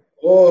like,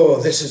 oh,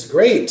 this is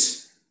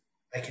great.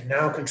 I can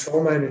now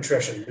control my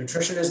nutrition.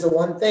 Nutrition is the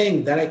one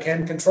thing that I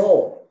can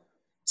control.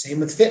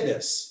 Same with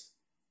fitness.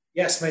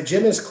 Yes, my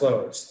gym is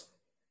closed.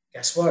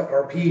 Guess what?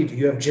 RP, do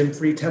you have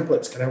gym-free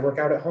templates? Can I work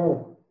out at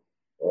home?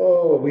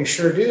 Oh, we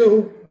sure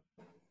do.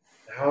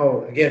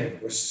 Now, again,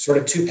 it was sort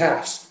of two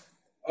paths.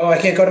 Oh, I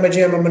can't go to my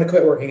gym. I'm going to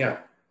quit working out.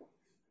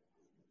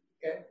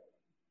 Okay.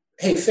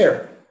 Hey,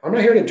 fair. I'm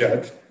not here to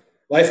judge.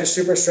 Life is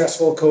super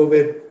stressful,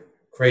 COVID,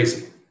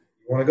 crazy.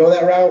 You want to go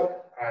that route?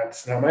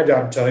 It's not my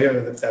job to tell you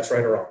if that's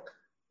right or wrong.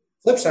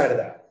 Flip side of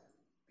that,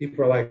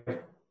 people are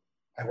like,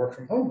 I work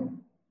from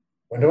home.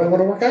 When do I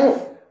want to work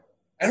out?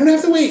 I don't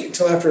have to wait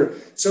until after.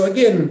 So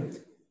again,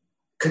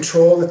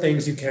 control the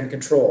things you can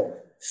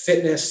control.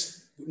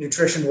 Fitness,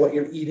 nutrition, what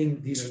you're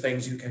eating, these are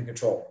things you can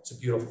control. It's a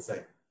beautiful thing.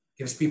 It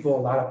gives people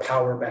a lot of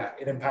power back.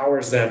 It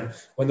empowers them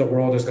when the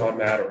world has gone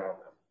mad around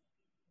them.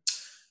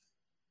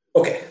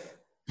 Okay,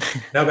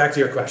 now back to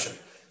your question.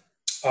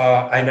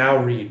 I now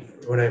read.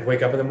 When I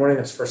wake up in the morning,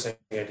 that's the first thing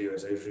I do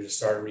is I usually just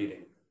start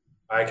reading.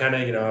 I kind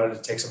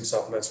of, take some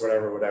supplements,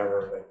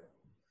 whatever.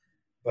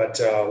 But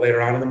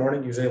later on in the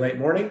morning, usually late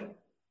morning,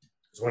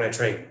 is when I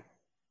train.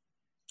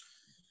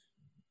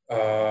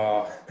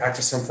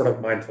 Practice some sort of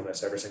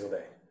mindfulness every single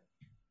day.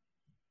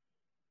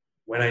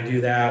 When I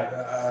do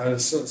that,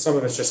 some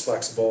of it's just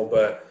flexible,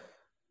 but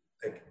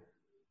like,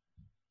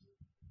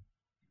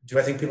 do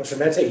I think people should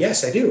meditate?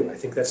 Yes, I do. I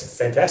think that's a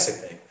fantastic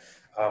thing.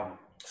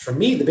 For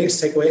me, the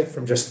biggest takeaway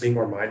from just being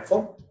more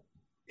mindful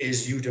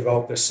is you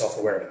develop this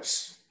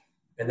self-awareness.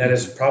 And that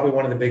is probably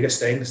one of the biggest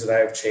things that I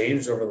have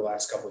changed over the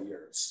last couple of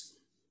years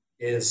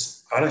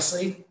is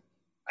honestly,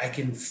 I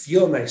can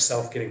feel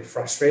myself getting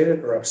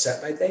frustrated or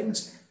upset by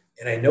things.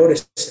 And I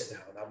notice it now.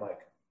 And I'm like,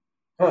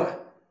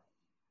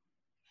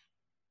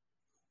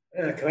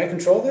 can I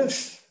control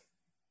this?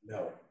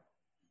 No.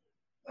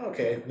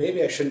 Okay,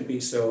 maybe I shouldn't be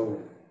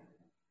so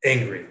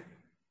angry.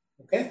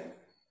 Okay.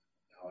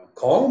 Now I'm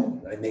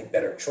calm. I make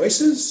better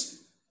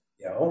choices.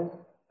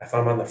 If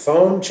I'm on the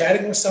phone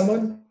chatting with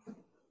someone,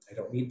 I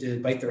don't need to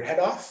bite their head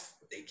off.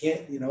 They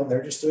can't,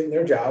 they're just doing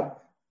their job.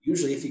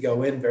 Usually if you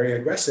go in very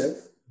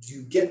aggressive, do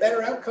you get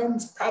better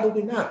outcomes?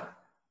 Probably not.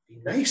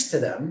 Be nice to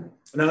them.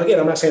 Now, again,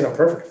 I'm not saying I'm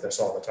perfect at this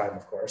all the time,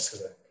 of course,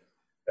 because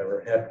I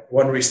never had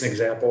one recent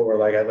example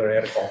where I literally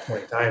had to call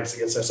 20 times to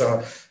get this.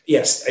 So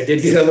yes, I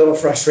did get a little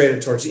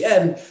frustrated towards the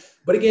end.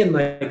 But again,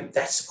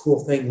 that's the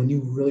cool thing. When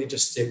you really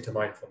just stick to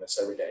mindfulness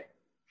every day,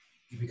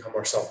 you become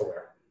more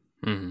self-aware.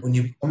 Mm-hmm. When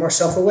you become more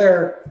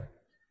self-aware,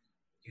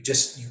 you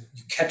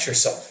catch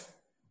yourself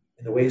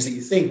in the ways that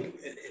you think,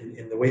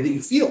 in the way that you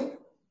feel.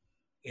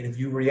 And if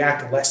you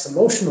react less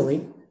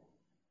emotionally,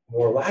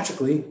 more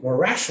logically, more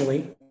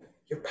rationally,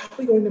 you're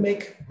probably going to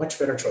make much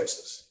better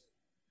choices.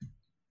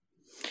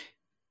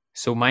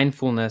 So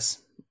mindfulness,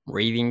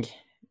 reading,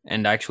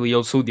 and actually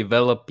also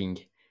developing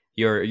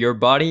your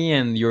body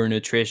and your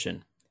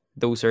nutrition.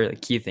 Those are the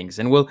key things.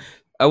 And well,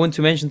 I want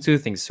to mention two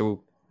things.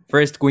 So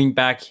first, going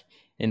back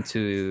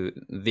into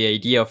the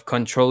idea of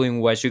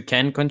controlling what you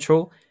can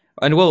control,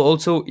 and well,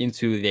 also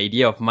into the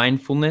idea of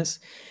mindfulness,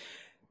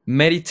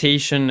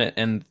 meditation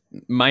and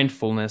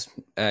mindfulness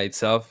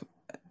itself.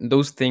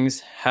 Those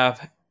things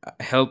have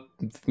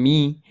helped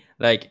me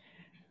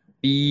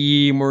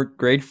be more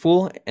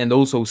grateful and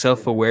also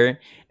self-aware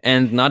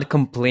and not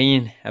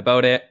complain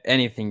about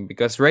anything,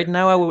 because right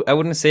now I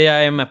wouldn't say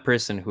I am a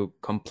person who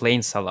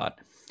complains a lot.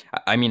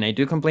 I mean, I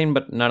do complain,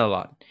 but not a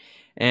lot.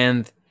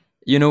 And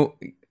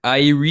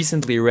I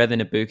recently read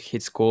in a book,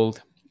 it's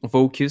called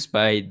Focus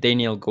by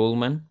Daniel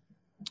Goleman,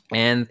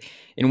 And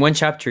in one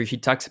chapter, he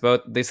talks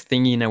about this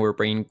thing in our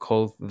brain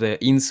called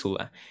the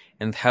insula,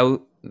 and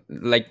how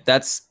like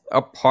that's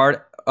a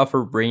part of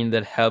our brain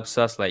that helps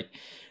us like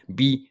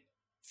be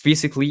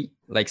physically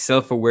like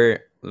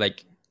self-aware,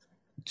 like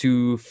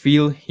to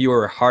feel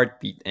your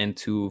heartbeat and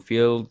to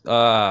feel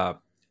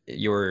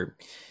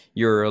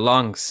your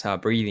lungs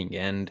breathing,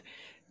 and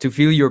to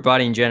feel your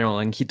body in general.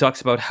 And he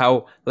talks about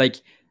how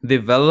like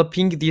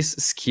developing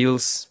these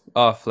skills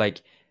of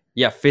like,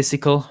 yeah,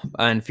 physical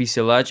and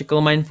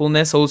physiological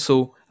mindfulness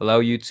also allow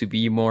you to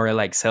be more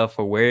like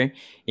self-aware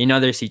in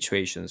other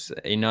situations,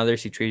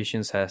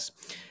 as,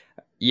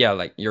 yeah,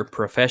 like your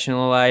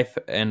professional life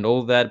and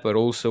all that, but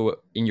also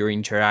in your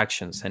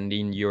interactions and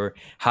in your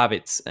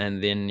habits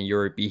and in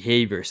your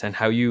behaviors and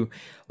how you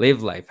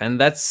live life. And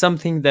that's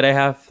something that I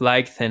have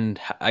liked. And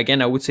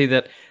again, I would say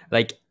that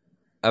like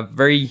a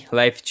very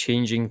life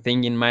changing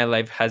thing in my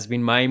life has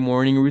been my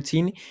morning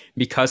routine,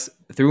 because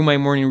through my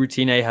morning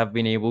routine I have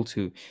been able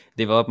to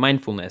develop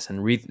mindfulness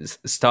and read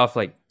stuff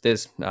like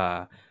this,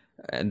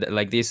 and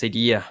like this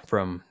idea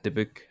from the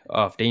book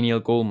of Daniel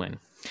Goleman.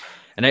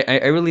 And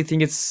I really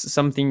think it's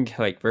something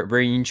like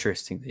very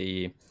interesting,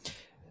 the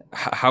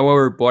how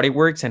our body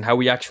works and how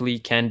we actually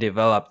can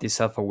develop this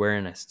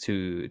self-awareness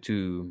to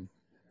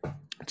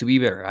be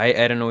better.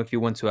 I don't know if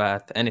you want to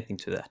add anything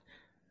to that.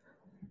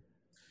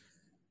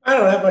 I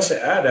don't have much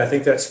to add. I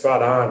think that's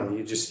spot on.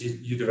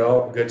 You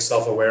develop good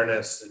self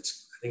awareness.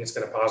 I think it's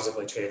going to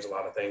positively change a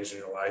lot of things in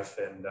your life.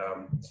 And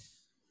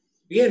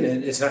again,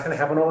 it's not going to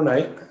happen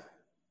overnight.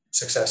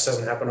 Success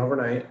doesn't happen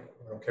overnight.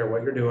 I don't care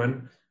what you're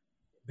doing,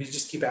 but you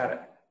just keep at it.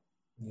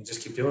 You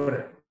just keep doing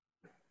it.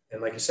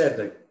 And like you said,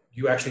 like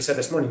you actually said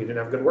this morning, you didn't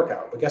have a good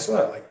workout, but guess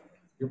what? Like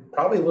you're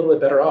probably a little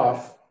bit better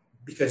off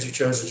because you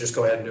chose to just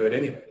go ahead and do it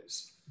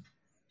anyways.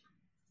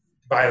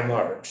 By and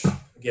large,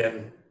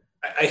 again,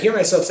 I hear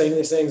myself saying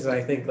these things, and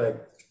I think like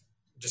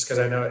just because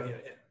I know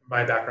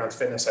my background's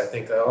fitness, I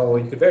think that oh,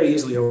 well, you could very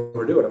easily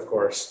overdo it, of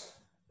course,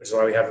 which is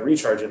why we have the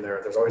recharge in there.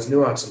 There's always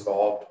nuance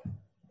involved.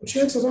 But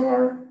chances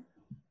are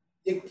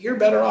you're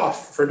better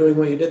off for doing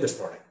what you did this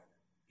morning,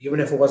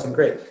 even if it wasn't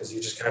great, because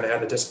you just kind of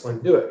had the discipline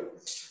to do it.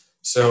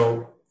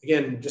 So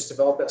again, just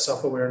develop that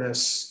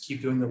self-awareness,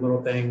 keep doing the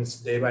little things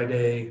day by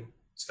day.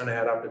 It's going to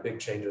add up to big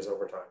changes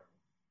over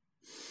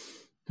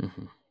time.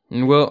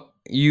 Well,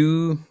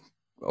 you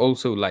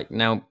also like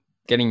now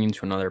getting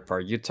into another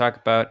part. You talk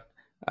about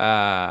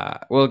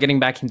well, getting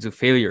back into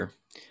failure,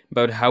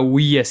 about how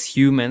we as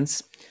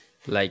humans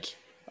like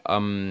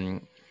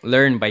um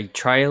learn by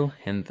trial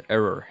and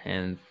error,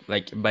 and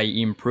like by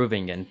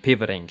improving and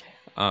pivoting,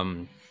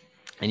 and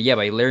yeah,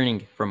 by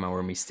learning from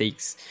our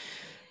mistakes.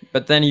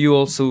 But then you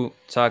also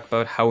talk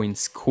about how in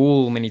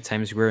school many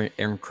times we're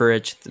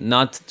encouraged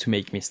not to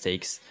make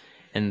mistakes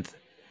and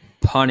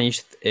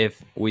punished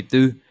if we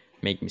do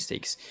make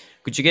mistakes.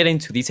 Could you get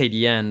into this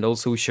idea and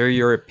also share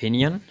your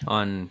opinion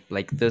on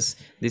like this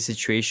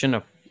situation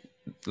of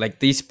like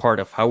this part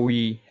of how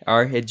we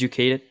are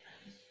educated?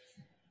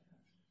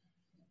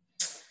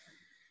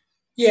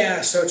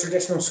 Yeah, so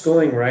traditional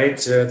schooling, right?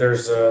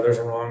 There's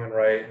a wrong and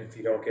right. If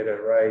you don't get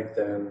it right,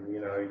 then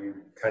you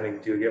kind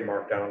of do get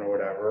marked down or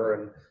whatever.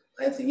 And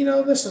I think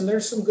listen,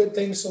 there's some good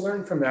things to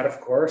learn from that. Of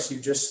course, you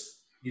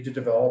just need to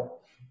develop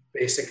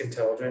basic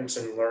intelligence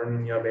and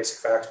learn basic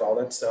facts, all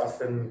that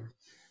stuff. And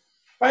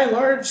by and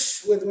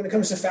large, when it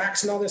comes to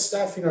facts and all this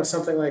stuff,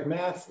 something like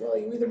math, well,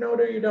 you either know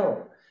it or you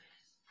don't.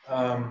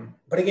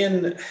 But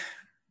again,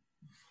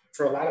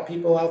 for a lot of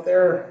people out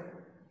there,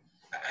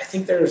 I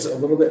think there's a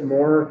little bit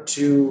more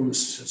to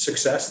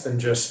success than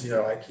just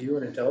IQ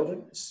and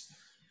intelligence.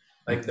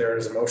 Like Mhm.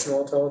 there's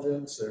emotional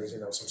intelligence, there's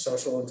some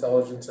social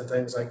intelligence and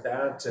things like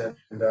that,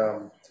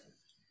 and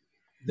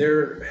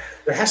there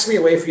has to be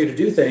a way for you to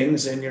do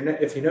things. And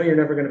if you're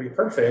never going to be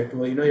perfect,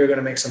 well, you're going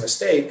to make some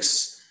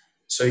mistakes.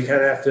 So you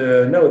kind of have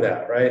to know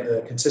that, right?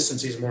 The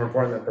consistency is more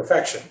important than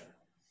perfection.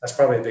 That's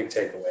probably a big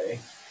takeaway.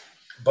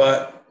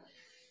 But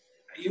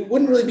you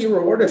wouldn't really be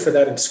rewarded for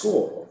that in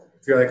school.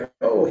 If you're like,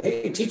 oh,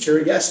 hey, teacher,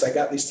 yes, I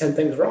got these 10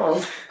 things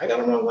wrong. I got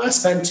them wrong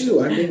last time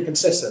too. I'm being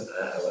consistent.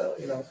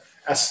 Well,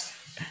 that's,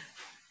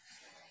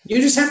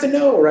 you just have to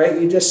know, right?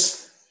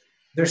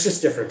 There's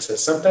just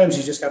differences. Sometimes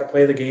you just got to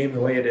play the game the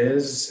way it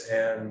is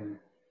and,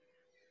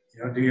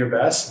 do your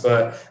best.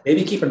 But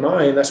maybe keep in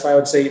mind, that's why I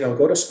would say,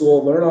 go to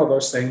school, learn all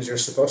those things you're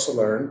supposed to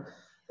learn.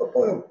 But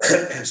boy,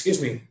 excuse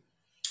me,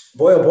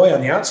 boy, oh boy, on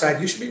the outside,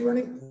 you should be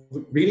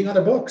reading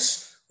other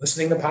books,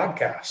 listening to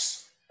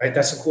podcasts, right?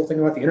 That's the cool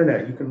thing about the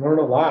internet. You can learn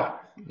a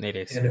lot. It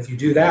is. And if you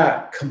do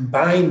that,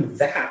 combine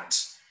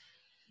that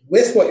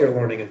with what you're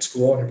learning in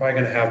school, and you're probably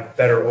going to have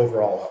better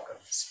overall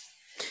outcomes.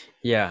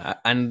 Yeah,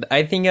 and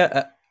I think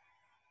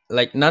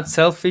like not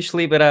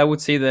selfishly, but I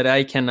would say that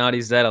I can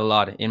notice that a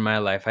lot in my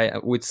life. I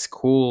with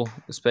school,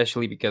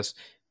 especially because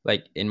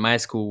like in my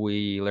school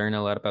we learn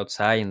a lot about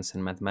science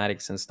and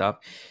mathematics and stuff.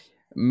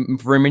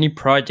 For many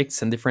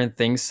projects and different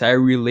things, I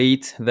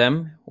relate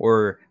them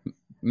or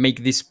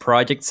make these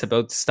projects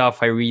about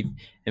stuff I read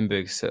in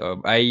books.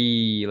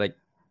 I like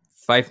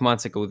 5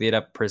 months ago did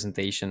a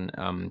presentation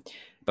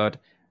about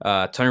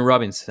Tony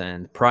Robbins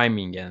and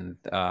priming and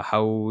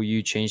how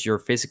you change your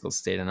physical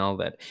state and all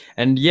that.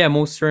 And yeah,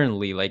 most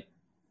certainly, like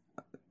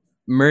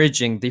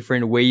merging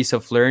different ways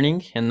of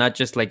learning and not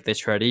just like the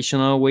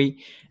traditional way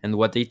and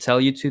what they tell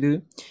you to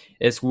do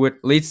is what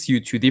leads you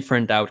to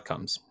different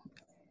outcomes.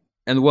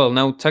 And well,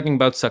 now talking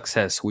about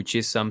success, which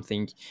is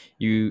something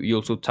you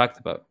also talked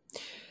about,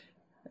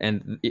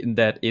 and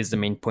that is the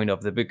main point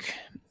of the book.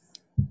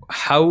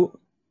 How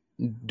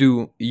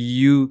do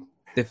you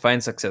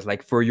define success,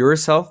 like for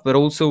yourself, but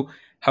also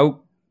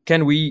how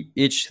can we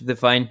each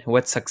define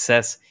what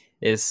success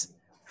is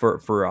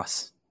for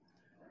us?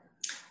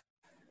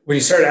 When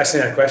you started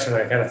asking that question,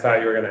 I kind of thought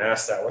you were going to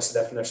ask that. What's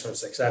the definition of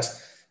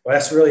success? Well,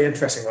 that's really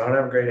interesting. I don't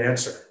have a great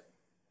answer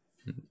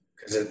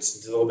because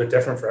it's a little bit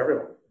different for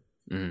everyone.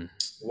 Mm.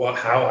 Well,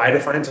 how I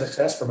define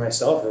success for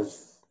myself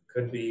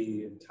could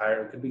be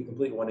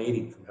complete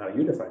 180 from how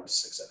you define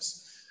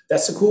success.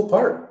 That's the cool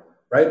part,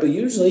 right? But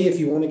usually, if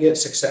you want to get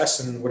success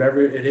in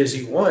whatever it is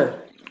you want,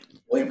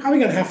 well, you're probably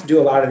going to have to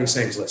do a lot of these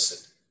things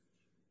listed.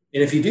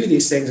 And if you do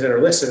these things that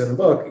are listed in the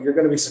book, you're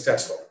going to be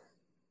successful.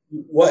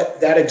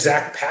 What that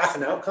exact path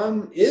and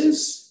outcome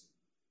is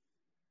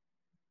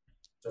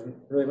doesn't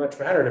really much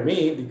matter to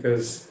me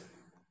because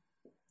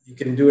you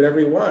can do whatever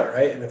you want,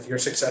 right? And if you're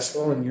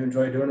successful and you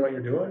enjoy doing what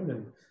you're doing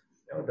and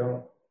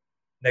don't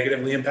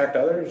negatively impact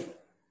others,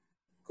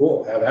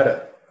 cool, have at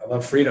it. I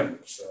love freedom.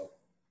 So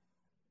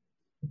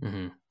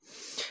Mm-hmm.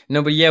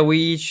 No, but yeah, we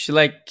each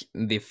like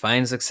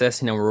define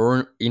success in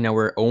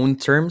our own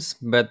terms,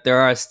 but there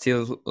are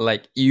still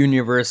like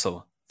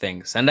universal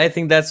things, and I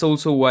think that's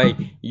also why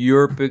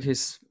your book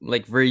is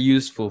like very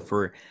useful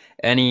for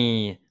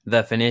any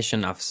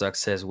definition of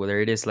success, whether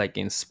it is like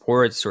in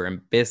sports or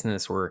in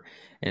business or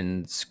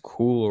in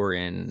school or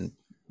in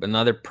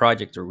another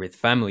project or with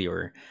family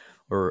or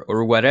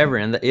whatever,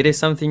 and it is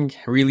something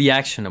really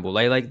actionable.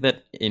 I like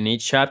that in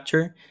each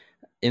chapter,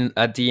 in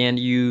at the end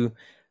you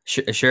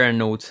share a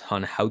note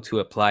on how to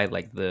apply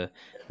like the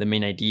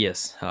main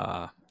ideas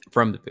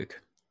from the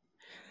book.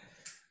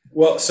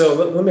 well, so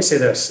let me say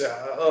this.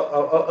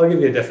 I'll give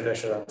you a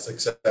definition of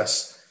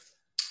success: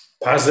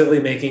 positively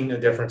making a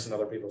difference in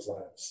other people's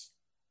lives.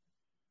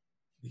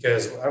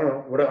 Because I don't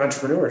know, what do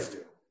entrepreneurs do?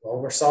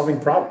 Well, we're solving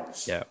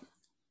problems. Yeah.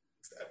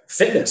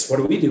 Fitness, what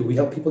do? We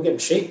help people get in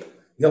shape.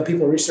 We help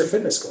people reach their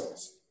fitness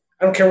goals.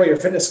 I don't care what your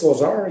fitness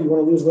goals are. You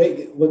want to lose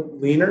weight, look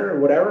leaner or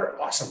whatever?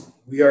 Awesome.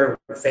 We are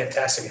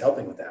fantastic at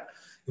helping with that.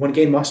 You want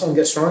to gain muscle and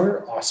get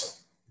stronger?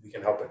 Awesome. We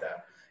can help with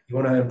that. You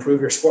want to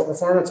improve your sport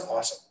performance?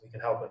 Awesome. We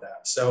can help with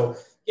that. So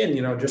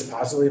again, just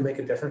positively make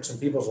a difference in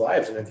people's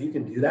lives. And if you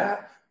can do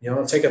that,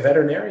 take a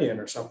veterinarian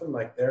or something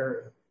like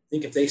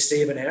think if they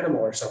save an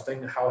animal or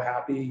something, how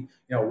happy,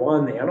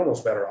 one, the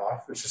animal's better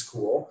off, which is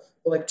cool.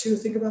 But like two,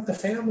 think about the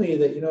family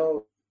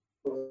that,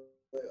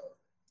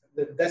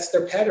 that's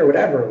their pet or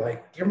whatever.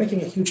 Like you're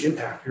making a huge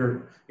impact.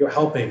 You're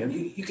helping, and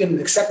you can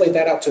extrapolate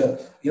that out to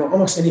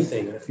almost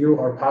anything. And if you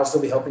are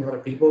positively helping other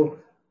people,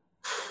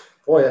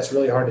 boy, that's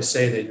really hard to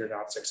say that you're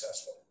not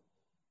successful.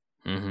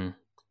 Mm-hmm.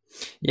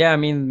 Yeah, I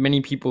mean,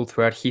 many people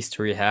throughout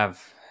history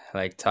have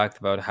like talked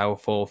about how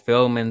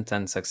fulfillment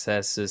and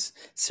success is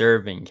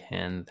serving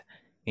and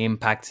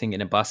impacting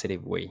in a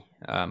positive way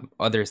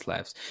others'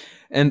 lives.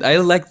 And I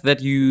like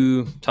that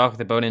you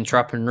talked about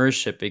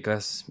entrepreneurship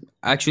because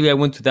actually I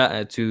want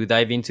to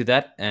dive into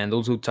that and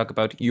also talk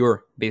about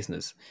your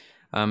business.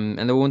 And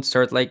I want to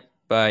start like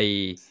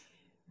by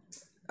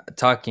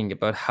talking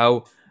about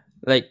how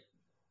like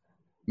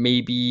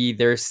maybe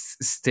there's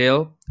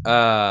still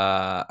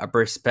a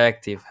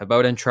perspective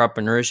about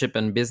entrepreneurship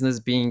and business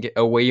being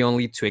a way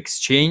only to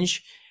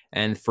exchange,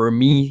 and for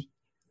me,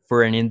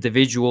 for an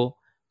individual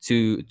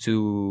to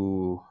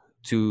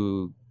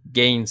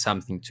gain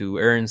something, to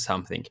earn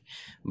something.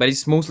 But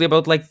it's mostly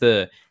about like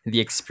the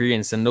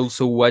experience and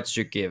also what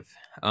you give.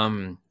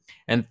 And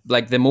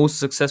like the most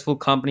successful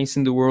companies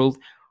in the world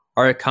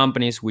are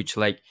companies which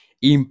like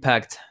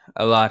impact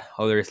a lot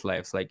others'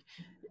 lives. Like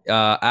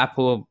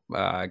Apple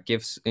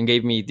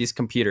gave me this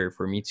computer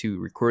for me to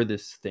record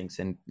these things,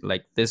 and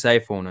like this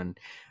iPhone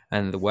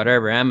and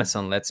whatever.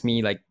 Amazon lets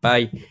me like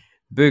buy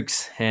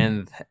books,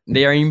 and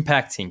they are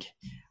impacting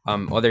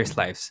others'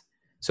 lives.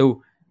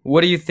 So,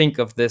 what do you think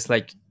of this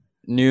like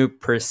new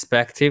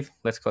perspective?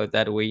 Let's call it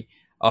that way,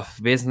 of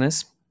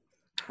business,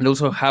 and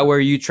also how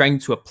are you trying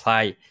to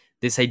apply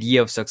this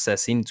idea of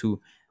success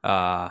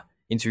uh,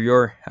 into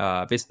your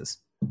business?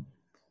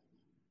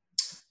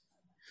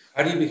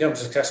 How do you become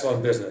successful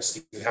in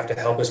business? You have to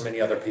help as many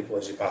other people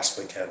as you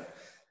possibly can.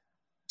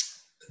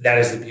 That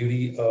is the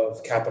beauty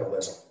of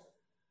capitalism.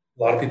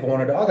 A lot of people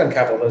want to dog on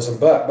capitalism,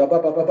 but.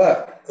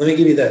 Let me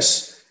give you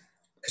this,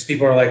 because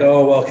people are like,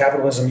 oh, well,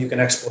 capitalism, you can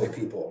exploit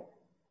people.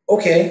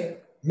 Okay,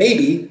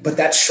 maybe, but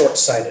that's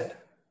short-sighted.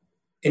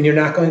 And you're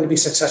not going to be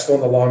successful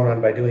in the long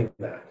run by doing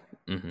that.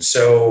 Mm-hmm.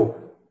 So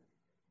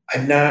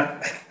I'm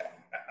not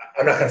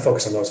going to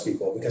focus on those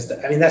people because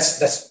that's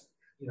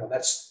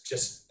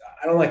just,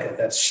 I don't like it.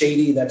 That's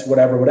shady. That's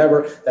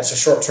whatever. That's a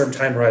short-term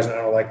time horizon.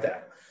 I don't like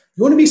that.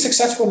 You want to be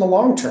successful in the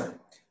long term.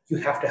 you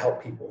have to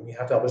help people. And you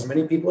have to help as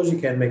many people as you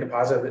can, make a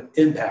positive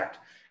impact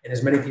in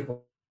as many people's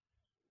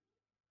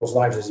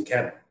lives as you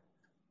can.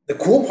 The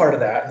cool part of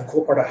that, and the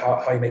cool part of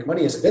how you make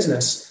money as a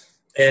business,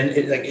 and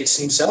it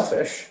seems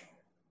selfish,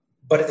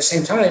 but at the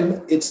same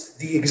time, it's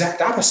the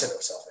exact opposite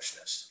of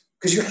selfishness,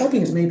 because you're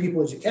helping as many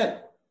people as you can.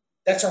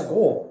 That's our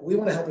goal. We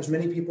want to help as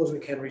many people as we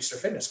can reach their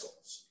fitness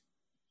goals.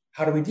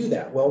 How do we do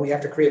that? Well, we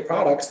have to create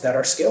products that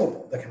are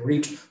scalable, that can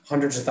reach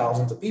hundreds of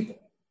thousands of people.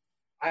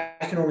 I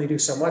can only do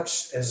so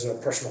much as a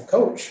personal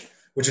coach,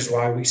 which is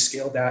why we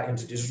scaled that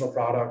into digital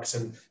products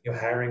and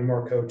hiring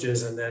more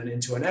coaches, and then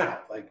into an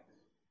app.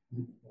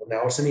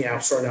 Now it's in the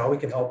App Store. Now we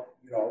can help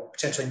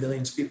potentially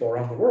millions of people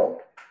around the world.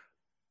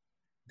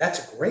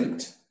 That's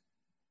great.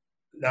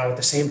 Now at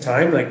the same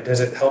time, does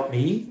it help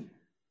me?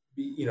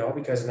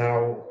 Because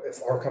now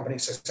if our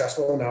company's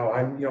successful, now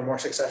I'm more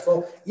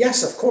successful.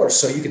 Yes, of course.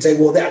 So you could say,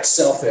 well, that's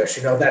selfish.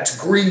 That's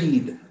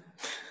greed.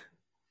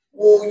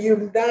 Well,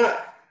 you're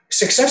not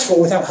successful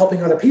without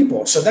helping other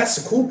people. So that's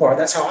the cool part.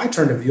 That's how I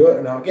turn to view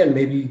it. Now, again,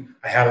 maybe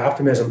I have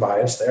optimism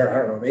bias there.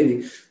 I don't know,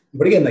 maybe.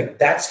 But again,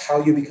 that's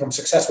how you become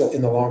successful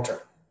in the long term.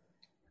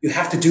 You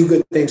have to do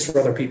good things for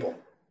other people.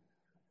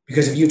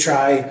 Because if you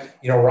try,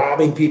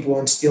 robbing people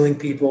and stealing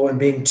people and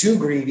being too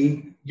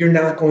greedy, you're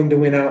not going to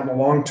win out in the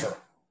long term.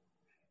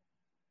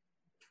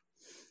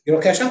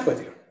 It'll catch up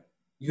with you.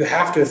 You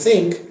have to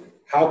think,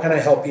 how can I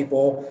help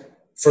people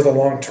for the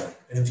long term?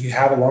 And if you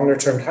have a longer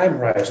term time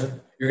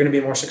horizon, you're going to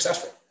be more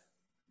successful.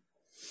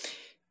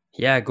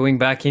 Yeah, going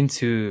back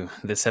into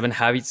the 7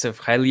 habits of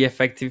highly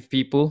effective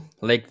people,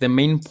 the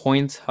main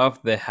point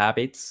of the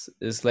habits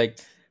is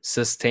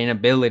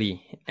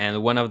sustainability.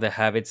 And one of the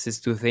habits is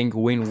to think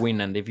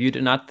win-win. And if you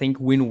do not think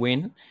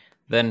win-win,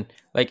 then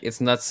it's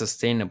not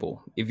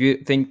sustainable. If you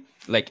think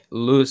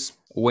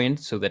lose-win,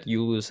 so that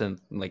you lose and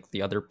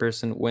the other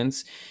person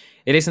wins,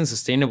 it isn't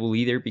sustainable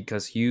either,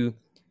 because you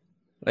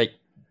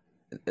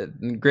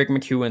Greg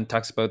McKeown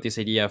talks about this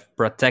idea of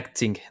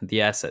protecting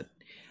the asset.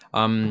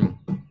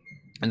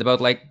 And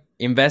about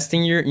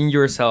investing in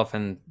yourself,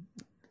 and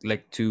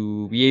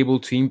to be able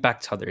to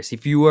impact others.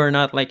 If you are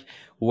not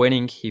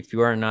winning, if you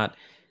are not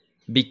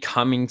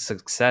becoming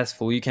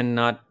successful, you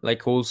cannot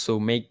also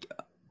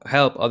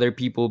help other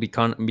people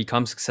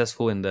become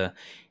successful in the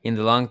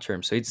long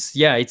term. So it's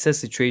a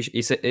situation.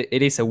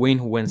 It is a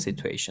win-win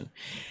situation.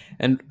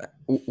 And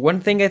one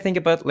thing I think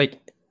about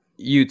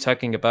you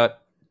talking about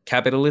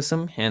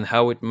capitalism and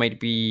how it might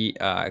be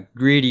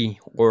greedy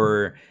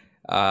or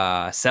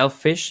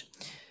selfish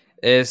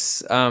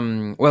is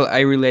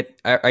I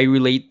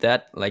relate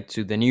that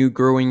to the new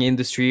growing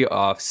industry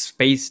of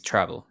space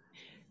travel,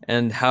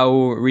 and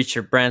how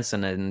Richard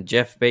Branson and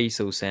Jeff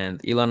Bezos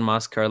and Elon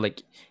Musk are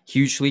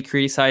hugely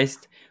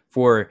criticized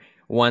for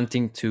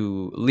wanting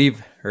to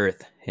leave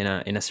Earth in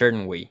a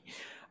certain way.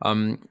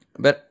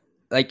 But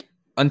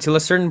until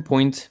a certain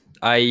point,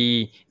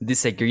 I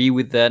disagree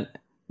with that,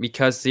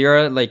 because they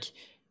are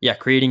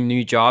creating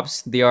new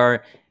jobs. They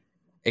are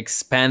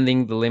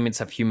expanding the limits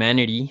of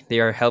humanity.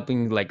 They are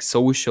helping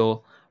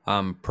social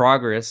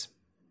progress,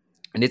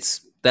 and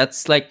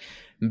that's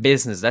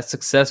business. That's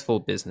successful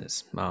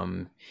business.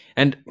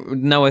 And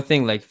now I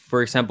think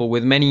for example,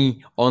 with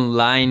many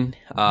online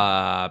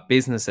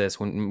businesses,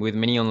 with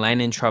many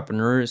online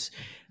entrepreneurs,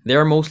 they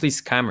are mostly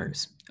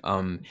scammers.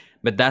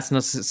 But that's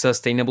not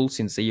sustainable,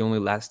 since they only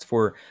last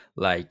for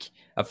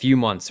a few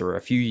months or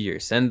a few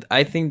years. And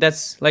I think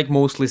that's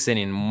mostly seen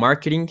in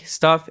marketing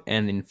stuff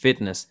and in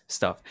fitness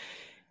stuff.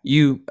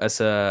 You,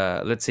 as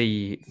a, let's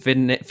say,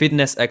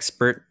 fitness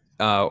expert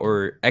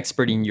or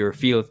expert in your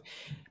field,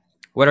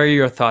 what are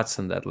your thoughts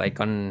on that?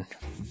 On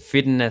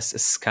fitness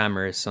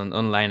scammers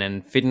online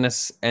and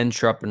fitness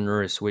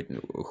entrepreneurs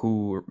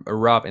who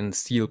rob and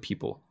steal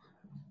people?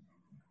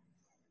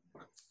 I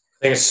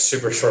think it's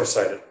super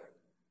short-sighted.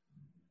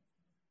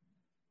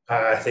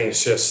 I think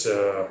it's just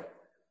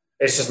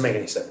making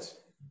any sense.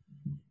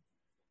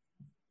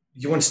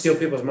 You want to steal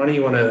people's money.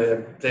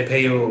 They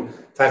pay you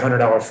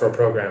 $500 for a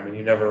program, and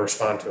you never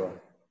respond to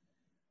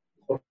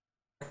them.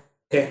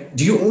 Okay.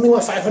 Do you only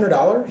want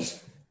 $500?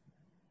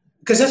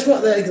 Because that's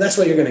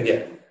what you're going to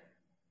get.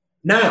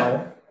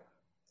 Now,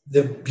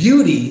 the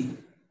beauty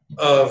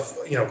of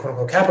quote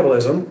unquote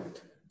capitalism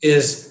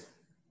is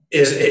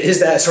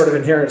that sort of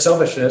inherent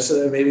selfishness,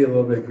 maybe a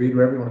little bit of greed,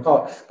 whatever you want to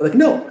call it. But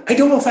no, I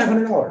don't want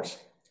 $500.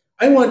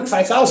 I want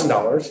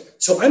 $5,000.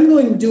 So I'm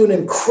going to do an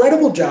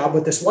incredible job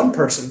with this one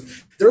person.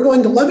 They're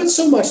going to love it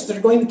so much that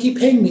they're going to keep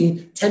paying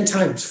me 10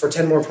 times for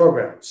 10 more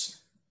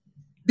programs,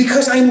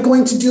 because I'm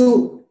going to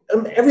do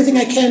everything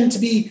I can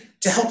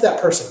to help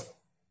that person.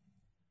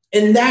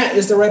 And that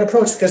is the right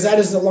approach, because that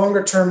is the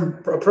longer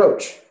term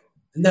approach.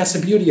 And that's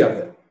the beauty of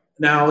it.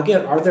 Now,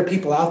 again, are there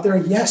people out there?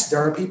 Yes, there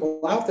are people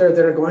out there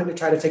that are going to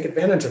try to take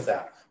advantage of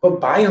that. But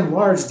by and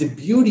large, the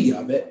beauty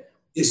of it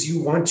is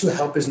you want to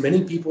help as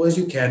many people as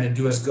you can and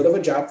do as good of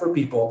a job for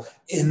people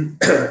in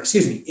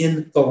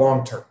the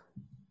long term.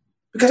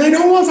 Because I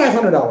don't want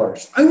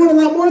 $500. I want a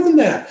lot more than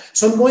that.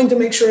 So I'm going to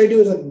make sure I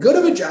do as good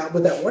of a job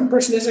with that one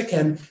person as I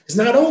can, because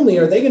not only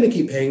are they going to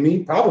keep paying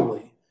me,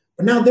 probably,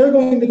 but now they're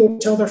going to go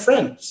tell their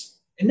friends.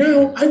 And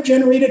now I've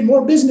generated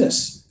more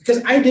business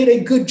because I did a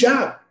good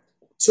job.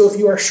 So if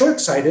you are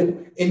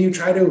short-sighted and you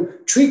try to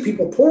treat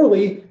people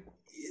poorly,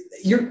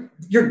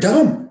 you're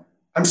dumb.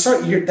 I'm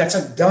sorry,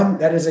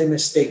 that is a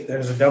mistake. That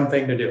is a dumb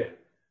thing to do.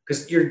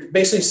 Because you're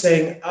basically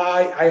saying,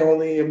 I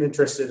only am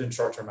interested in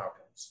short-term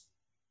outcomes,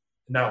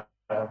 not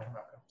long-term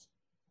outcomes.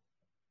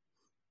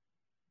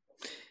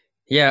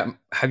 Yeah,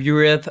 have you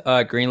read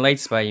Green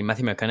Lights by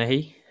Matthew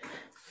McConaughey?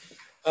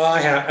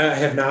 I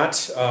have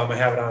not. I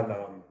have it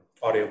on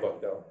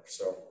audiobook though,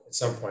 so at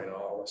some point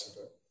I'll listen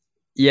to it.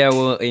 Yeah,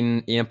 well,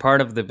 in a part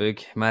of the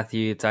book,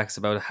 Matthew talks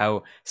about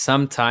how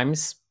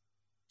sometimes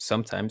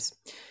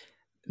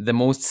the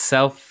most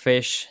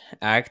selfish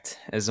act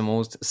is the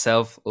most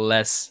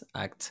selfless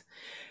act.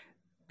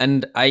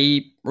 And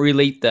I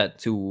relate that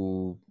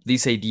to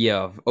this idea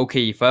of,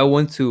 okay, if I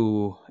want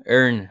to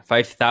earn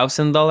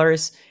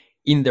 $5,000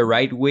 in the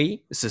right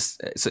way,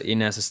 so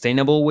in a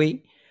sustainable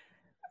way,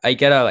 I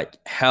gotta like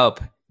help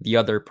the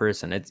other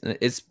person.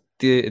 It's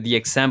the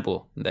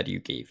example that you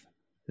gave,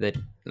 that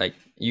like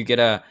you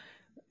gotta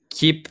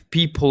keep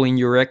people in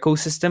your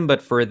ecosystem,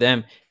 but for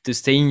them to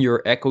stay in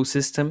your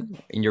ecosystem,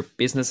 in your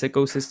business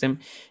ecosystem,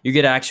 you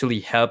gotta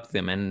actually help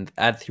them and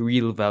add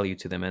real value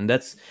to them. And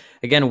that's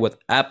again what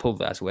Apple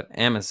does, what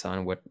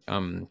Amazon, what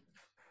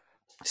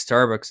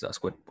Starbucks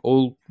does, what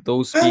all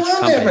those I big love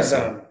companies do.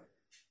 Amazon.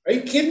 Are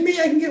you kidding me?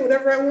 I can get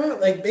whatever I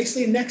want, like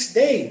basically next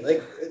day.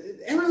 Like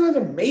Amazon's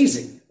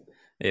amazing.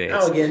 It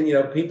Now is. again,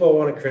 people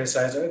want to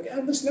criticize it.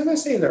 Listen, I'm not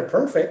saying they're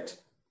perfect.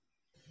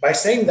 By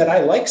saying that I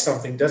like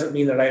something doesn't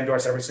mean that I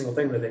endorse every single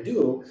thing that they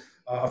do.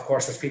 Of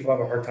course, which people have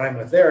a hard time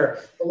with there,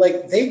 but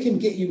like they can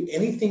get you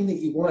anything that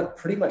you want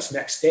pretty much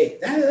next day.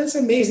 That's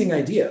an amazing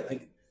idea.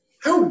 Like,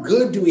 how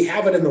good do we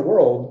have it in the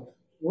world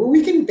where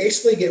we can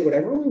basically get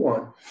whatever we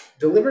want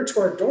delivered to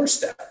our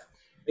doorstep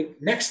like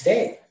next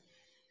day?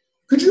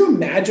 Could you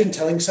imagine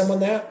telling someone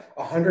that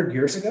 100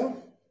 years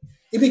ago?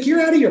 You'd be like,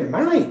 you're out of your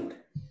mind.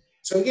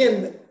 So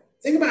again,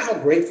 think about how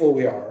grateful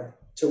we are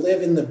to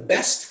live in the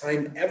best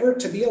time ever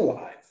to be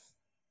alive.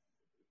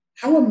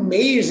 How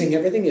amazing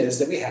everything is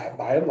that we have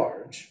by and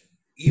large,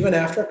 even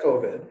after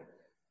COVID.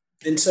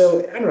 And so,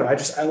 I don't know,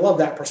 I love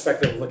that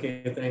perspective of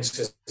looking at things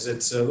because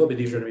it's a little bit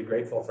easier to be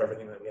grateful for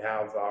everything that we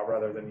have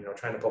rather than,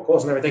 trying to poke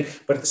holes and everything.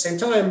 But at the same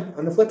time,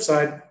 on the flip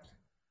side,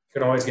 you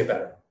can always get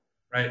better,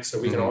 right? So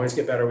we can always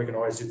get better. We can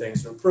always do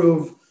things to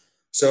improve.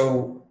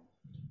 So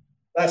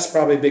that's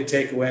probably a big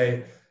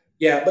takeaway.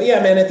 Yeah, but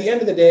yeah, man, at the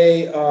end of the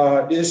day,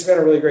 this has been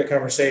a really great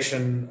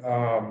conversation.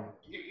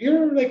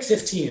 You're like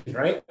 15,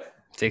 right?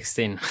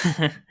 16.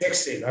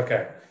 16,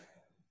 okay.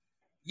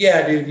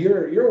 Yeah, dude,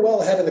 you're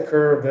well ahead of the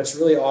curve. That's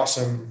really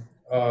awesome.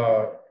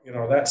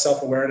 That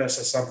self-awareness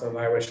is something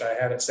I wish I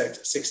had at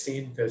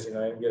 16 because,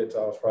 I didn't get it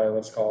till I was probably,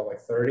 let's call it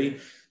like 30.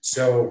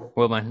 So,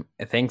 Well, man,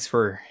 thanks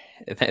for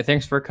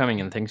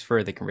coming and thanks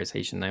for the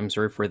conversation. I'm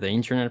sorry for the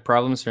internet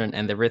problems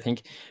and everything,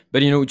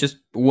 but just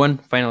one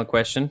final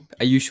question.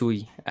 I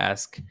usually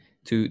ask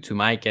to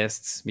my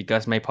guests,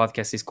 because my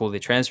podcast is called The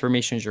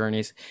Transformation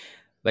Journeys.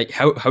 Like,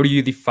 how do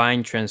you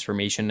define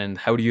transformation and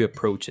how do you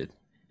approach it?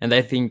 And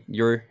I think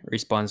your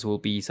response will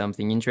be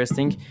something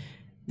interesting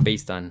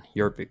based on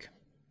your book.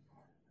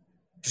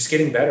 just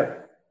getting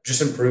better,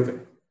 just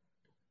improving.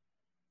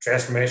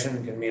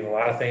 Transformation can mean a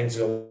lot of things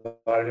to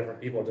a lot of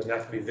different people. It doesn't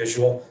have to be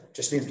visual. It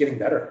just means getting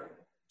better.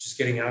 Just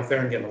getting out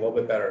there and getting a little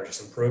bit better.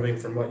 Just improving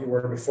from what you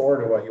were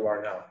before to what you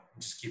are now.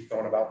 Just keep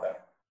going about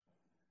that.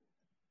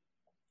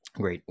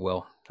 Great.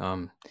 Well,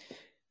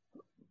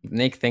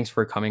 Nick, thanks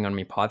for coming on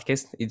my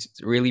podcast. It's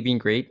really been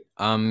great.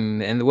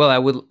 And well, I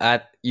will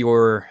add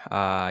your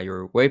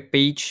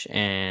webpage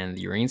and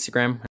your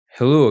Instagram.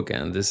 Hello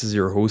again, this is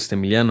your host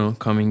Emiliano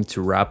coming to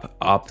wrap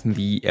up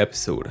the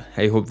episode.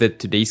 I hope that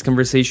today's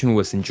conversation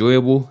was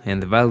enjoyable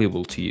and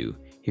valuable to you.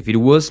 If it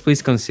was,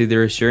 please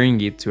consider sharing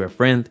it to a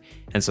friend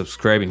and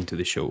subscribing to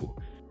the show.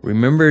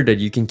 Remember that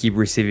you can keep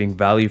receiving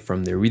value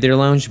from the Reader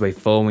Lounge by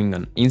following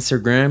on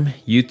Instagram,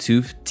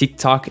 YouTube,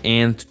 TikTok,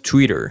 and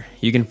Twitter.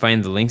 You can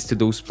find the links to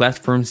those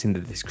platforms in the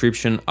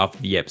description of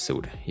the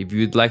episode. If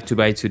you'd like to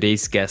buy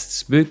today's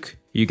guest's book,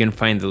 you can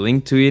find the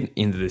link to it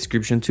in the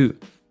description too.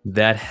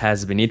 That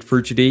has been it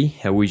for today.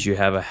 I wish you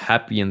have a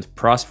happy and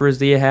prosperous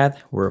day ahead,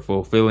 or a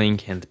fulfilling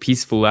and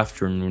peaceful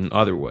afternoon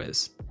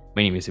otherwise.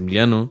 My name is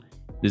Emiliano.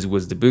 This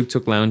was the Book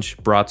Talk Lounge,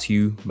 brought to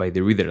you by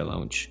the Reader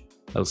Lounge.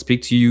 I'll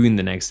speak to you in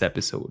the next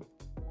episode.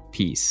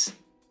 Peace.